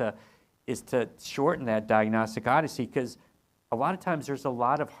professionally is to shorten that diagnostic odyssey, because a lot of times there's a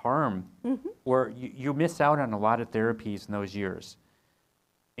lot of harm, or you miss out on a lot of therapies in those years.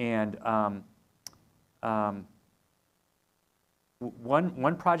 And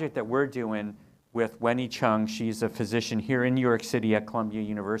one project that we're doing with Wendy Chung, she's a physician here in New York City at Columbia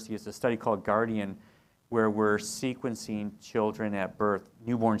University, is a study called Guardian, where we're sequencing children at birth,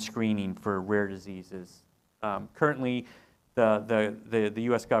 newborn screening for rare diseases. Currently, the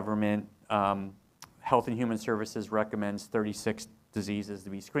U.S. government, Health and Human Services recommends 36 diseases to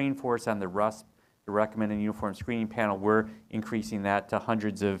be screened for. It's on the RUSP, the Recommended Uniform Screening Panel. We're increasing that to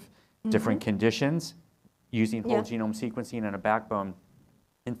hundreds of different conditions using whole genome sequencing on a backbone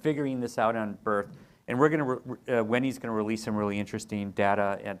and figuring this out on birth. And we're going to, Wendy's going to release some really interesting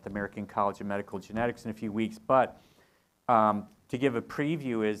data at the American College of Medical Genetics in a few weeks. But to give a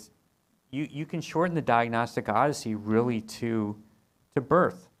preview is, you can shorten the diagnostic odyssey really to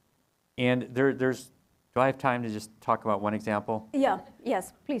birth. And there's, do I have time to just talk about one example? Yeah,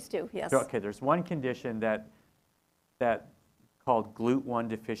 yes, please do, yes. Okay, there's one condition that called GLUT1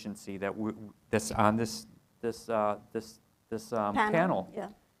 deficiency that's on this panel. Yeah.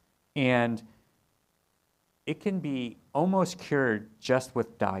 And it can be almost cured just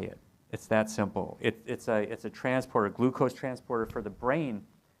with diet. It's that simple. It's a transporter, glucose transporter for the brain.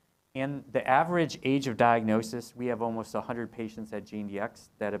 And the average age of diagnosis, we have almost 100 patients at GeneDx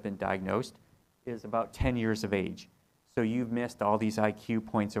that have been diagnosed, is about 10 years of age. So you've missed all these IQ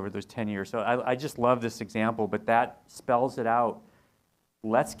points over those 10 years. So I just love this example, but that spells it out.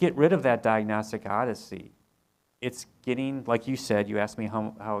 Let's get rid of that diagnostic odyssey. It's getting, like you said, you asked me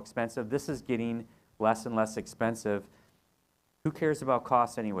how expensive. This is getting less and less expensive. Who cares about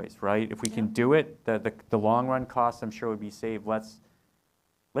costs anyways, right? If we can do it, the long run costs I'm sure would be saved.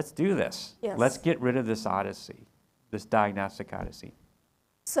 Let's do this. Yes. Let's get rid of this odyssey, this diagnostic odyssey.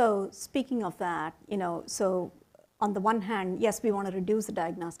 So speaking of that, so on the one hand, yes, we want to reduce the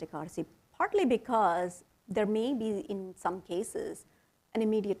diagnostic odyssey, partly because there may be, in some cases, an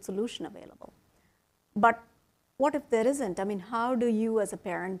immediate solution available. But what if there isn't? I mean, how do you as a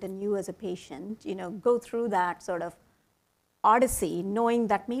parent and you as a patient, go through that sort of odyssey knowing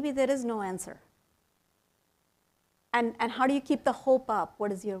that maybe there is no answer? And how do you keep the hope up? What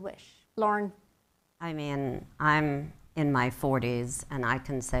is your wish? Lauren? I mean, I'm in my 40s, and I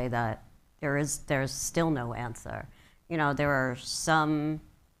can say that there's still no answer. There are some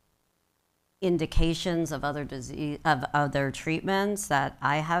indications of other treatments that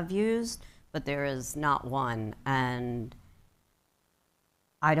I have used, but there is not one. And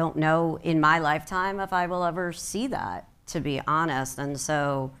I don't know in my lifetime if I will ever see that, to be honest. And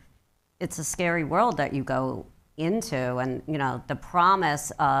so it's a scary world that you go into. And the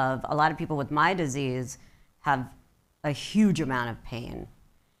promise of a lot of people with my disease have a huge amount of pain.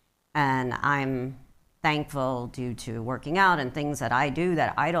 And I'm thankful, due to working out and things that I do,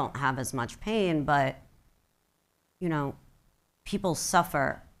 that I don't have as much pain. But people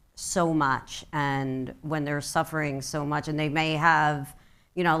suffer so much, and when they're suffering so much, and they may have,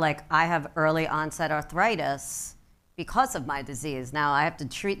 like I have early onset arthritis because of my disease. Now I have to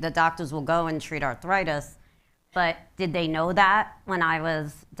treat, the doctors will go and treat arthritis, but did they know that when I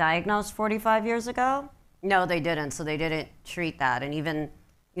was diagnosed 45 years ago? No, they didn't, so they didn't treat that. And even,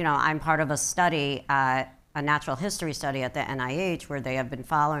 I'm part of a study, a natural history study at the NIH, where they have been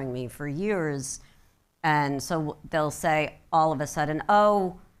following me for years. And so they'll say all of a sudden,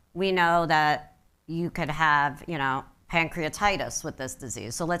 oh, we know that you could have, pancreatitis with this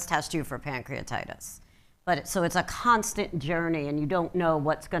disease, so let's test you for pancreatitis. But so it's a constant journey, and you don't know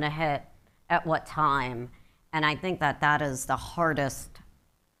what's going to hit at what time. And I think that is the hardest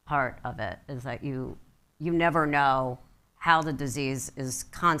part of it, is that you never know how the disease is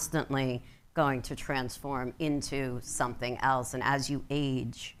constantly going to transform into something else. And as you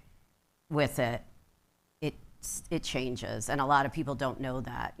age with it, it changes. And a lot of people don't know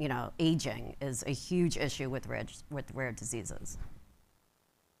that. Aging is a huge issue with rare diseases.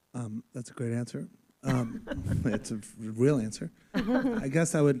 That's a great answer. It's a real answer. I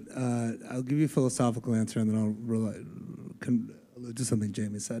guess I'll give you a philosophical answer, and then I'll allude to something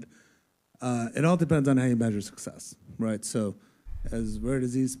Jamie said. It all depends on how you measure success, right? So as rare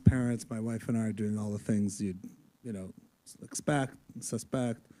disease parents, my wife and I are doing all the things you'd expect,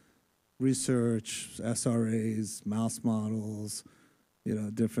 suspect, research, SRAs, mouse models,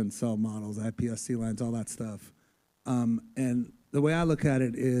 different cell models, iPSC lines, all that stuff. And the way I look at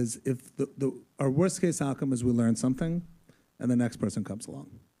it is if our worst case outcome is we learn something and the next person comes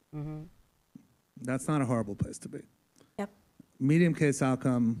along. Mm-hmm. That's not a horrible place to be. Yep. Medium case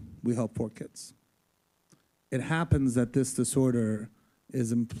outcome, we help 4 kids. It happens that this disorder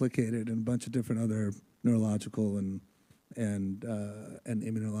is implicated in a bunch of different other neurological and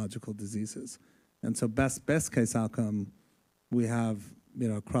immunological diseases. And so best case outcome, we have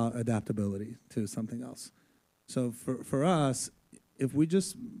adaptability to something else. So for us, if we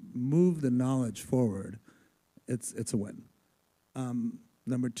just move the knowledge forward, it's a win.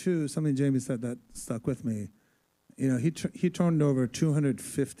 Number 2, something Jamie said that stuck with me. He turned over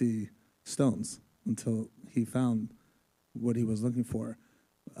 250 stones until he found what he was looking for.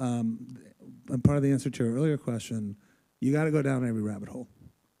 And part of the answer to your earlier question, you got to go down every rabbit hole.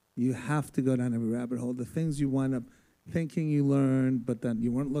 You have to go down every rabbit hole. The things you wind up thinking you learned, but then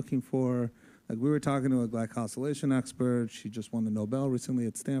you weren't looking for. Like we were talking to a glycosylation expert. She just won the Nobel recently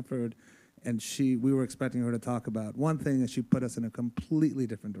at Stanford. And we were expecting her to talk about one thing, and she put us in a completely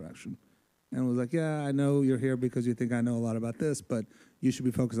different direction. And was like, yeah, I know you're here because you think I know a lot about this, but you should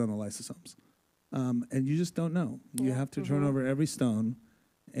be focused on the lysosomes. And you just don't know. You have to turn over every stone.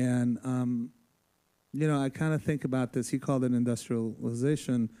 And, I kind of think about this. He called it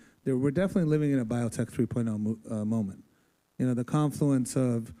industrialization. We're definitely living in a biotech 3.0 moment. The confluence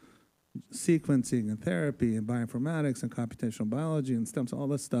of sequencing and therapy and bioinformatics and computational biology and stem cells, all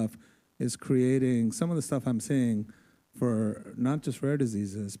this stuff is creating some of the stuff I'm seeing for not just rare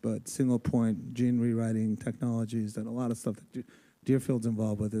diseases, but single point gene rewriting technologies and a lot of stuff that Deerfield's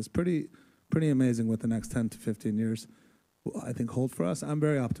involved with is pretty amazing what the next 10 to 15 years I think hold for us. I'm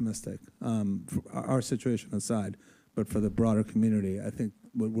very optimistic, for our situation aside, but for the broader community, I think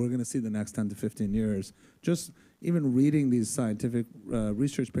what we're going to see the next 10 to 15 years, just even reading these scientific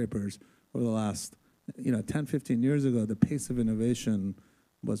research papers over the last, 10, 15 years ago, the pace of innovation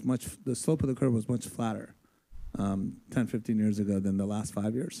was the slope of the curve was much flatter 10, 15 years ago than the last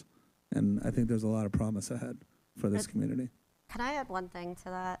 5 years. And I think there's a lot of promise ahead for this community. Can I add one thing to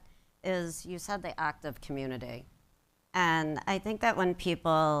that? Is you said the active community. And I think that when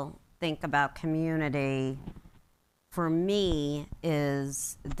people think about community, for me,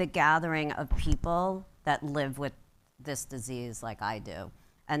 is the gathering of people that live with this disease like I do.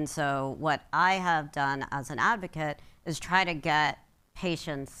 And so what I have done as an advocate is try to get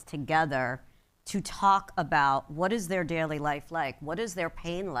patients together to talk about what is their daily life like, what is their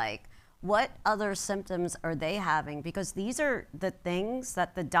pain like, what other symptoms are they having, because these are the things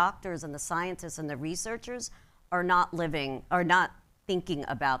that the doctors and the scientists and the researchers are not thinking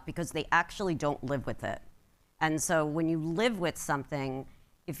about because they actually don't live with it. And so when you live with something,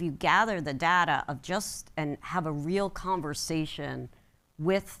 if you gather the data and have a real conversation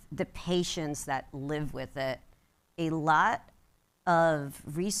with the patients that live with it, a lot of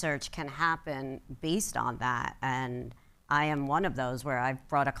research can happen based on that. And I am one of those where I've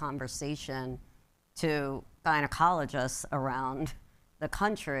brought a conversation to gynecologists around the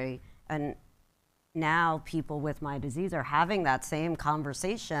country, and now people with my disease are having that same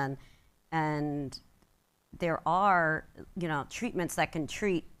conversation, and there are, treatments that can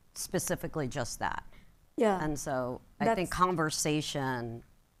treat specifically just that. Yeah. And so I think conversation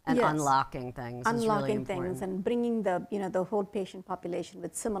and unlocking things is really important. Unlocking things and bringing the whole patient population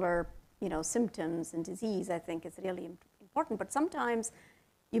with similar, symptoms and disease, I think is really important. But sometimes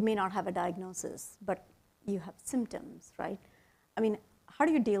you may not have a diagnosis, but you have symptoms, right? I mean, how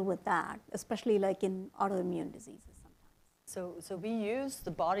do you deal with that, especially like in autoimmune diseases sometimes? So we use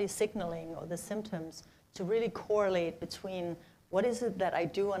the body signaling or the symptoms to really correlate between what is it that I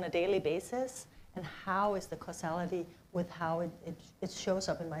do on a daily basis and how is the causality with how it shows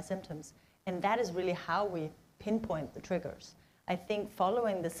up in my symptoms. And that is really how we pinpoint the triggers. I think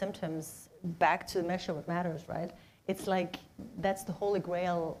following the symptoms back to measure what matters, right? It's like that's the holy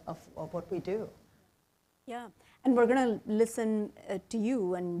grail of what we do. Yeah, and we're going to listen to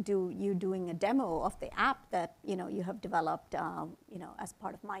you and you doing a demo of the app that you have developed as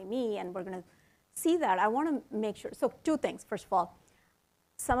part of Mymee, and we're going to see that. I want to make sure. So 2 things. First of all,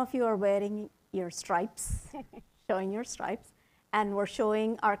 some of you are wearing your stripes, showing your stripes, and we're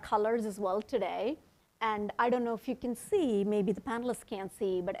showing our colors as well today. And I don't know if you can see, maybe the panelists can't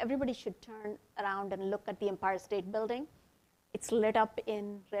see, but everybody should turn around and look at the Empire State Building. It's lit up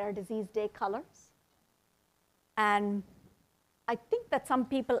in Rare Disease Day colors. And I think that some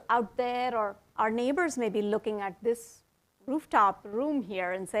people out there or our neighbors may be looking at this rooftop room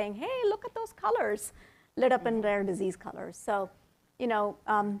here and saying, hey, look at those colors lit up in rare disease colors. So, you know,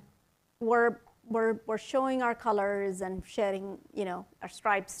 we're showing our colors and sharing, you know, our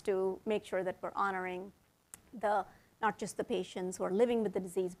stripes to make sure that we're honoring not just the patients who are living with the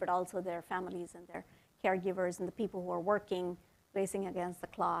disease, but also their families and their caregivers and the people who are working, racing against the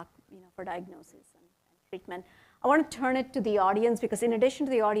clock, you know, for diagnosis and treatment. I want to turn it to the audience because in addition to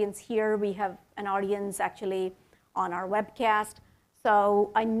the audience here, we have an audience actually on our webcast.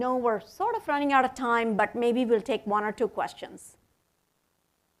 So I know we're sort of running out of time, but maybe we'll take 1 or 2 questions.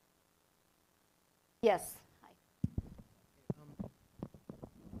 Yes. Hi.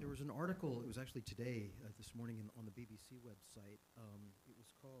 There was an article, it was actually today, this morning on the BBC website. It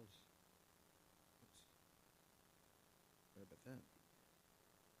was called, sorry about that.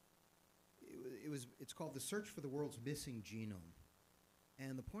 It's called The Search for the World's Missing Genome.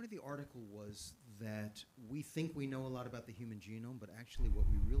 And the point of the article was that we think we know a lot about the human genome, but actually what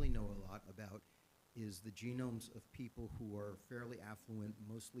we really know a lot about is the genomes of people who are fairly affluent,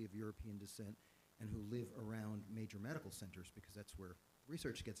 mostly of European descent, and who live around major medical centers because that's where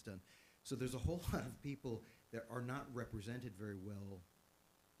research gets done. So there's a whole lot of people that are not represented very well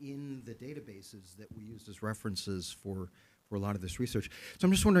in the databases that we used as references for a lot of this research. So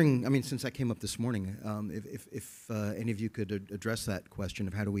I'm just wondering, I mean, since that came up this morning, if any of you could address that question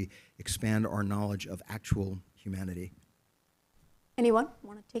of how do we expand our knowledge of actual humanity? Anyone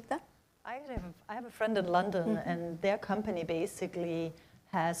want to take that? I have a friend in London, and their company basically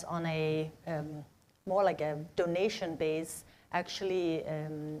has on a more like a donation base actually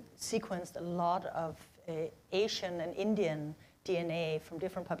sequenced a lot of Asian and Indian DNA from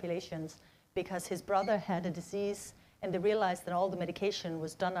different populations because his brother had a disease and they realized that all the medication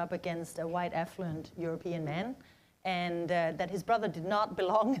was done up against a white affluent European man and that his brother did not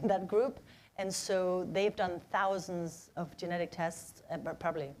belong in that group. And so they've done thousands of genetic tests, but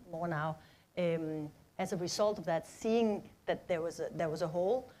probably more now, as a result of that, seeing that there was a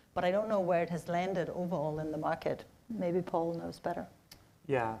hole, but I don't know where it has landed overall in the market. Maybe Paul knows better.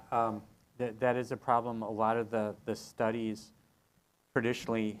 Yeah, that is a problem. A lot of the studies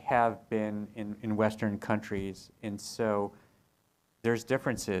traditionally have been in Western countries, and so there's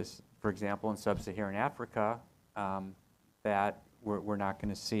differences, for example, in sub-Saharan Africa that we're not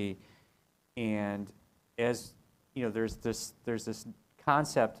going to see. And as you know, there's this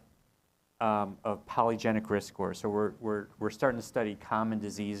concept of polygenic risk scores. So we're starting to study common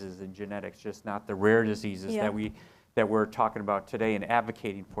diseases in genetics, just not the rare diseases that we're talking about today and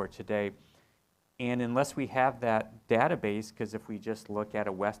advocating for today. And unless we have that database, because if we just look at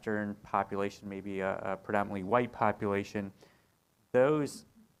a Western population, maybe a predominantly white population, those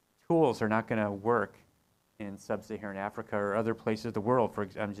tools are not going to work in sub-Saharan Africa or other places of the world.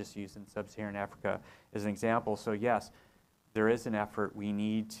 I'm just using sub-Saharan Africa as an example. So yes, there is an effort. We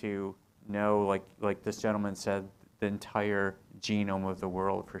need to know, like this gentleman said, the entire genome of the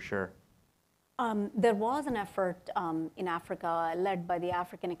world for sure. There was an effort in Africa led by the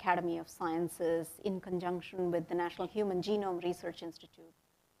African Academy of Sciences in conjunction with the National Human Genome Research Institute,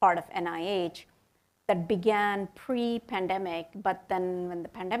 part of NIH, that began pre-pandemic, but then when the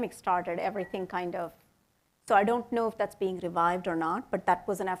pandemic started, everything kind of, so I don't know if that's being revived or not, but that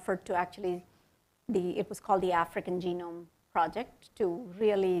was an effort to actually, it was called the African Genome Project, to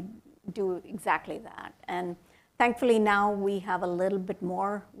really do exactly that. And thankfully, now we have a little bit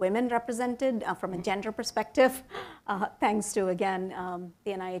more women represented from a gender perspective, thanks to, again,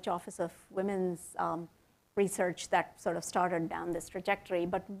 the NIH Office of Women's Research that sort of started down this trajectory.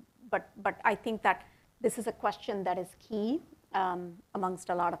 But I think that this is a question that is key amongst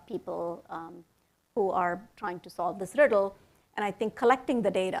a lot of people who are trying to solve this riddle. And I think collecting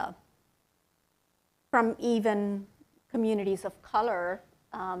the data from even communities of color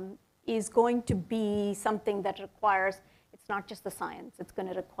is going to be something that requires, it's not just the science, it's going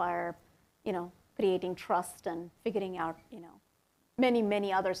to require, you know, creating trust and figuring out, you know, many,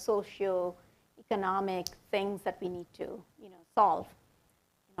 many other socio-economic things that we need to, you know, solve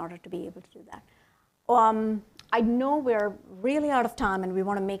in order to be able to do that. I know we're really out of time and we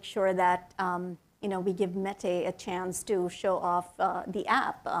want to make sure that, you know, we give Mette a chance to show off the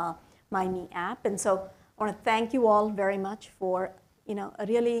app, Mymee app. And so I want to thank you all very much for, you know, a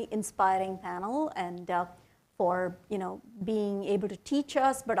really inspiring panel and for, you know, being able to teach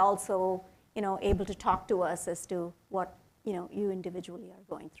us, but also, you know, able to talk to us as to what, you know, you individually are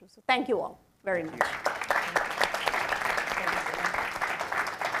going through. So thank you all very much.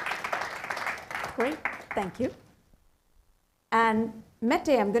 Great, thank you. And Mette,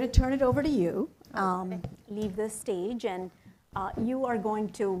 I'm going to turn it over to you. Leave this stage, and You are going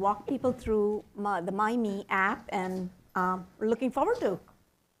to walk people through the Mymee app, and we're looking forward to.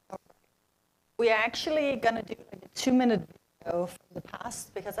 We are actually going to do like a 2-minute video from the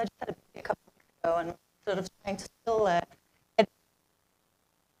past, because I just had a couple of weeks ago and sort of trying to still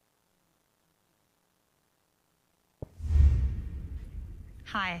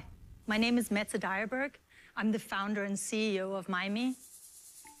Hi, my name is Mette Dyhrberg. I'm the founder and CEO of Mymee.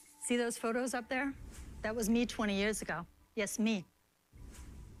 See those photos up there? That was me 20 years ago. Yes, me.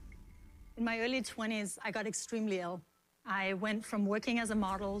 In my early 20s, I got extremely ill. I went from working as a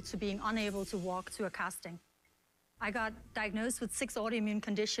model to being unable to walk to a casting. I got diagnosed with 6 autoimmune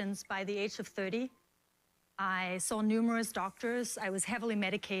conditions by the age of 30. I saw numerous doctors. I was heavily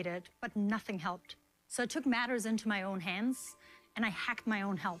medicated, but nothing helped. So I took matters into my own hands, and I hacked my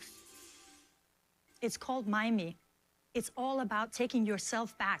own health. It's called Mymee. It's all about taking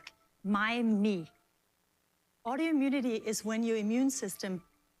yourself back. Mymee. Autoimmunity is when your immune system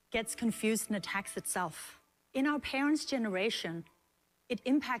gets confused and attacks itself. In our parents' generation, it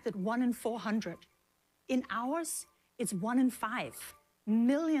impacted 1 in 400. In ours, it's 1 in 5.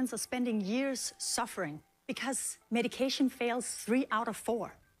 Millions are spending years suffering because medication fails 3 out of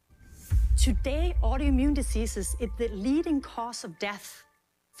 4. Today, autoimmune diseases is the leading cause of death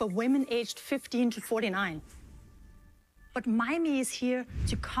for women aged 15 to 49. But Mymee is here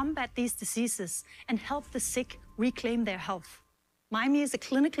to combat these diseases and help the sick reclaim their health. Mymee is a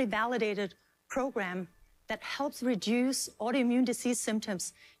clinically validated program that helps reduce autoimmune disease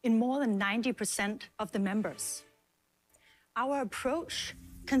symptoms in more than 90% of the members. Our approach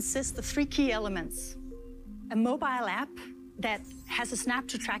consists of 3 key elements: a mobile app that has a snap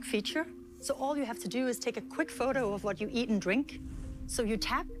to track feature. So all you have to do is take a quick photo of what you eat and drink. So you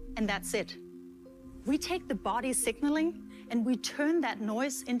tap, and that's it. We take the body signaling and we turn that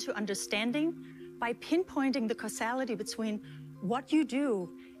noise into understanding by pinpointing the causality between what you do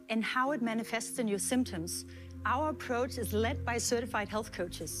and how it manifests in your symptoms. Our approach is led by certified health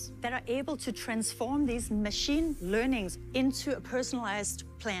coaches that are able to transform these machine learnings into a personalized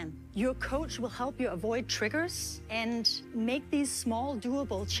plan. Your coach will help you avoid triggers and make these small,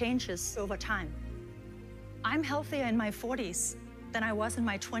 doable changes over time. I'm healthier in my 40s than I was in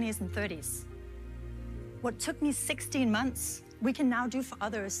my 20s and 30s. What took me 16 months, we can now do for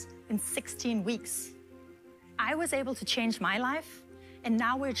others in 16 weeks. I was able to change my life, and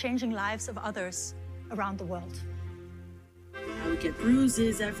now we're changing lives of others around the world. I would get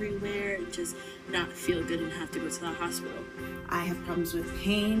bruises everywhere and just not feel good and have to go to the hospital. I have problems with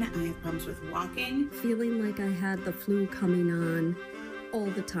pain. I have problems with walking. Feeling like I had the flu coming on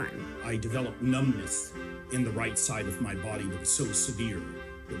all the time. I developed numbness in the right side of my body that was so severe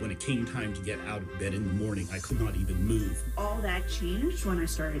that when it came time to get out of bed in the morning, I could not even move. All that changed when I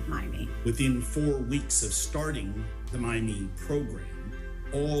started Mymee. Within 4 weeks of starting the Mymee program,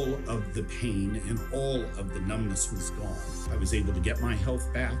 all of the pain and all of the numbness was gone. I was able to get my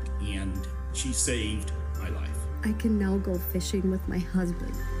health back, and she saved my life. I can now go fishing with my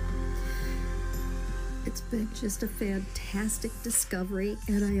husband. It's been just a fantastic discovery,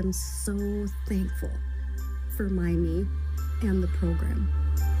 and I am so thankful for Mymee and the program.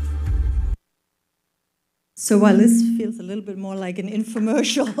 So while this feels a little bit more like an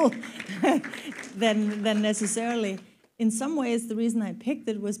infomercial than necessarily, in some ways the reason I picked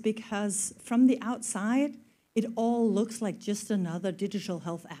it was because from the outside, it all looks like just another digital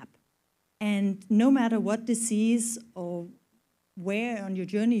health app. And no matter what disease or where on your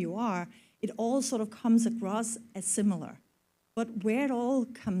journey you are, it all sort of comes across as similar. But where it all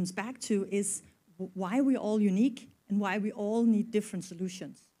comes back to is why we're all unique and why we all need different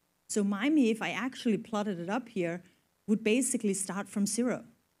solutions. So Mymee, if I actually plotted it up here, would basically start from 0.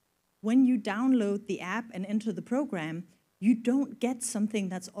 When you download the app and enter the program, you don't get something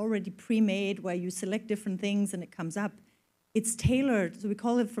that's already pre-made where you select different things and it comes up. It's tailored, so we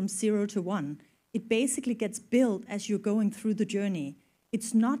call it from 0 to 1. It basically gets built as you're going through the journey.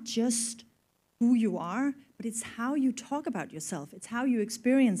 It's not just who you are, but it's how you talk about yourself. It's how you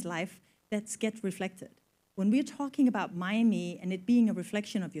experience life that gets reflected. When we're talking about Mymee and it being a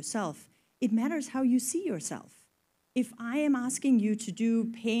reflection of yourself, it matters how you see yourself. If I am asking you to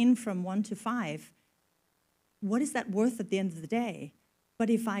do pain from 1 to 5, what is that worth at the end of the day? But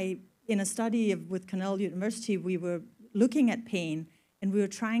if in a study with Cornell University, we were looking at pain and we were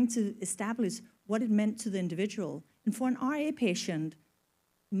trying to establish what it meant to the individual. And for an RA patient,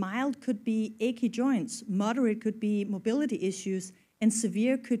 mild could be achy joints, moderate could be mobility issues, and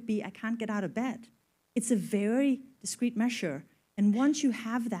severe could be I can't get out of bed. It's a very discrete measure. And once you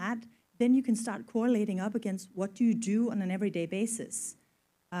have that, then you can start correlating up against what do you do on an everyday basis.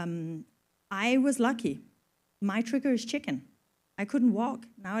 I was lucky. My trigger is chicken. I couldn't walk.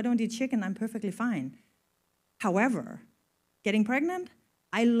 Now I don't eat chicken. I'm perfectly fine. However, getting pregnant,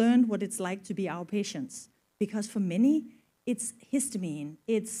 I learned what it's like to be our patients. Because for many, it's histamine,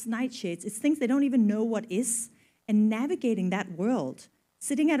 it's nightshades, it's things they don't even know what is. And navigating that world,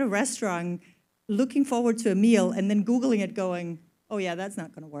 sitting at a restaurant, looking forward to a meal, and then Googling it going, oh yeah, that's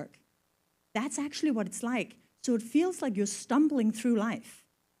not gonna work. That's actually what it's like. So it feels like you're stumbling through life.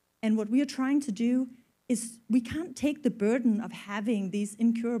 And what we are trying to do is we can't take the burden of having these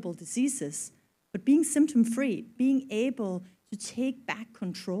incurable diseases, but being symptom-free, being able to take back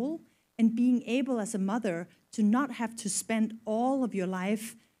control, and being able as a mother to not have to spend all of your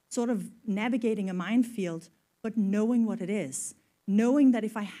life sort of navigating a minefield, but knowing what it is. Knowing that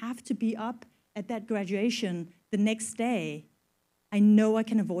if I have to be up at that graduation the next day, I know I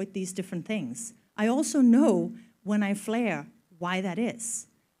can avoid these different things. I also know when I flare why that is.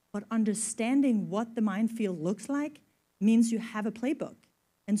 But understanding what the minefield looks like means you have a playbook.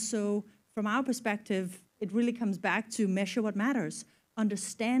 And so from our perspective, it really comes back to measure what matters.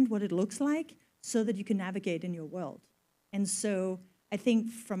 Understand what it looks like so that you can navigate in your world. And so I think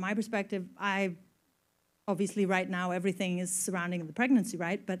from my perspective, obviously right now everything is surrounding the pregnancy,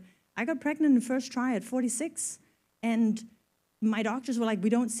 right? But I got pregnant in the first try at 46. And my doctors were like, we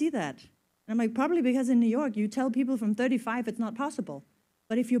don't see that. And I'm like, probably because in New York, you tell people from 35 it's not possible.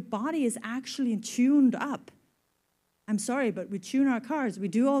 But if your body is actually tuned up, I'm sorry, but we tune our cars, we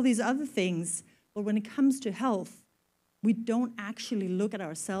do all these other things, but when it comes to health, we don't actually look at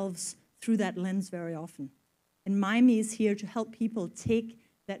ourselves through that lens very often. And Mymee is here to help people take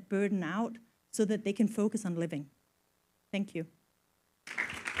that burden out so that they can focus on living. Thank you.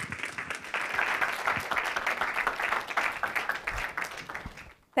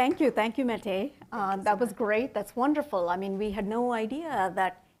 Thank you, Mette. That was great. That's wonderful. I mean, we had no idea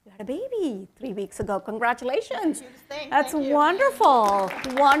that you had a baby 3 weeks ago. Congratulations. That's wonderful.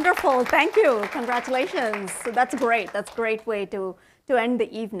 Wonderful. Thank you. Congratulations. So that's great. That's a great way to end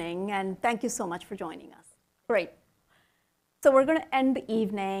the evening. And thank you so much for joining us. Great. So we're going to end the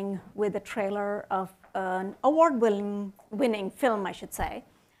evening with a trailer of an award-winning film, I should say.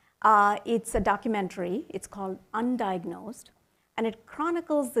 It's a documentary. It's called Undiagnosed. And it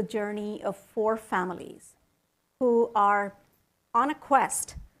chronicles the journey of 4 families who are on a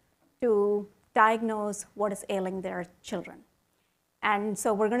quest to diagnose what is ailing their children. And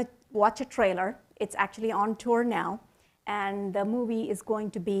so we're going to watch a trailer. It's actually on tour now. And the movie is going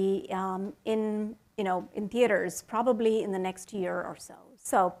to be in theaters probably in the next year or so.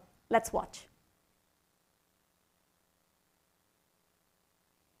 So let's watch.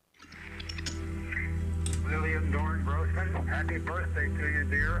 Lillian Dorn Grossman, happy birthday to you,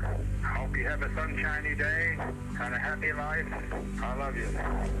 dear. I hope you have a sunshiny day and a happy life. I love you.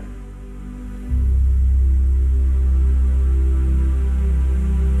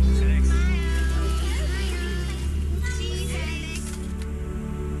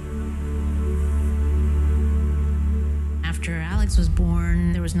 After Alex was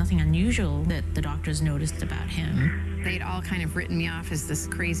born, there was nothing unusual that the doctors noticed about him. They'd all kind of written me off as this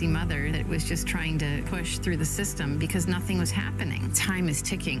crazy mother that was just trying to push through the system because nothing was happening. Time is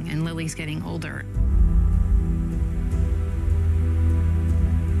ticking and Lily's getting older.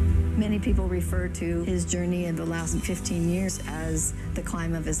 Many people refer to his journey in the last 15 years as the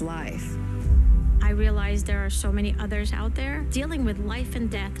climb of his life. I realized there are so many others out there dealing with life and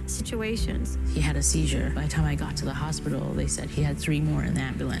death situations. He had a seizure. By the time I got to the hospital, they said he had 3 more in the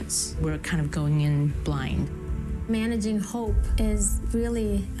ambulance. We're kind of going in blind. Managing hope is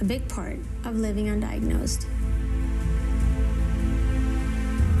really a big part of living undiagnosed.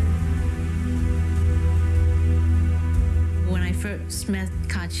 When I first met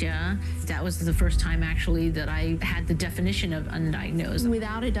Katja, that was the first time actually that I had the definition of undiagnosed.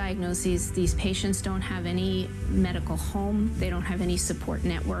 Without a diagnosis, these patients don't have any medical home. They don't have any support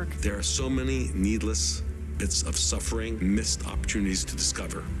network. There are so many needless bits of suffering, missed opportunities to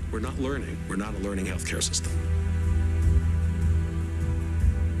discover. We're not learning. We're not a learning healthcare system.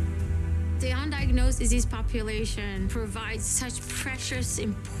 The undiagnosed disease population provides such precious,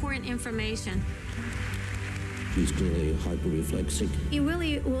 important information. He's clearly hyperreflexic. It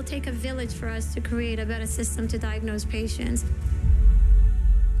really will take a village for us to create a better system to diagnose patients.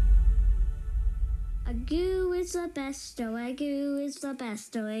 Agu is the best, oh, Agu is the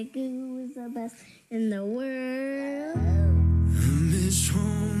best, oh, Agu is the best in the world. I miss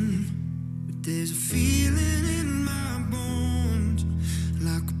home, but there's a feeling in my bones,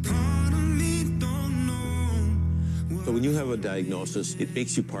 like a part of me don't know. So when you have a diagnosis, it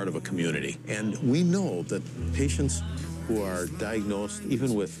makes you part of a community. And we know that patients who are diagnosed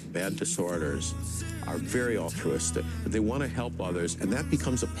even with bad disorders are very altruistic. They want to help others, and that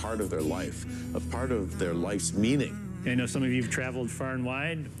becomes a part of their life, a part of their life's meaning. I know some of you have traveled far and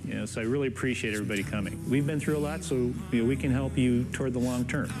wide, so I really appreciate everybody coming. We've been through a lot, so we can help you toward the long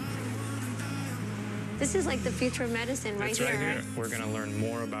term. This is like the future of medicine right here. It's right here. We're going to learn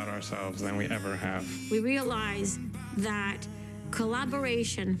more about ourselves than we ever have. We realize that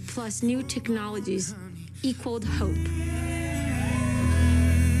collaboration plus new technologies equaled hope.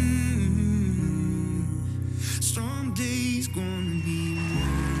 Some days gonna be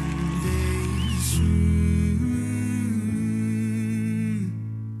Monday soon.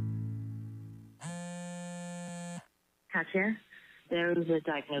 Katya, there is a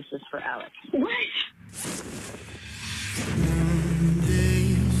diagnosis for Alex. What?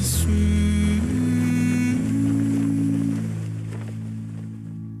 Monday soon.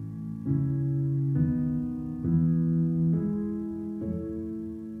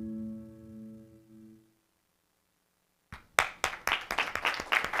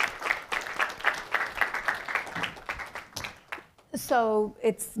 So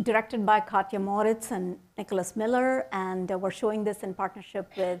it's directed by Katja Moritz and Nicholas Miller, and we're showing this in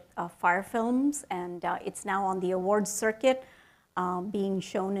partnership with Fire Films, and it's now on the awards circuit, being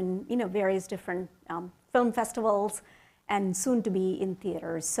shown in various different film festivals, and soon to be in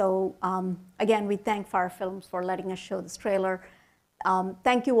theaters. So again, we thank Fire Films for letting us show this trailer.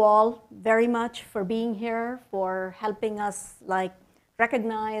 Thank you all very much for being here, for helping us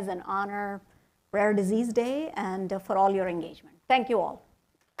recognize and honor Rare Disease Day, and for all your engagement. Thank you all.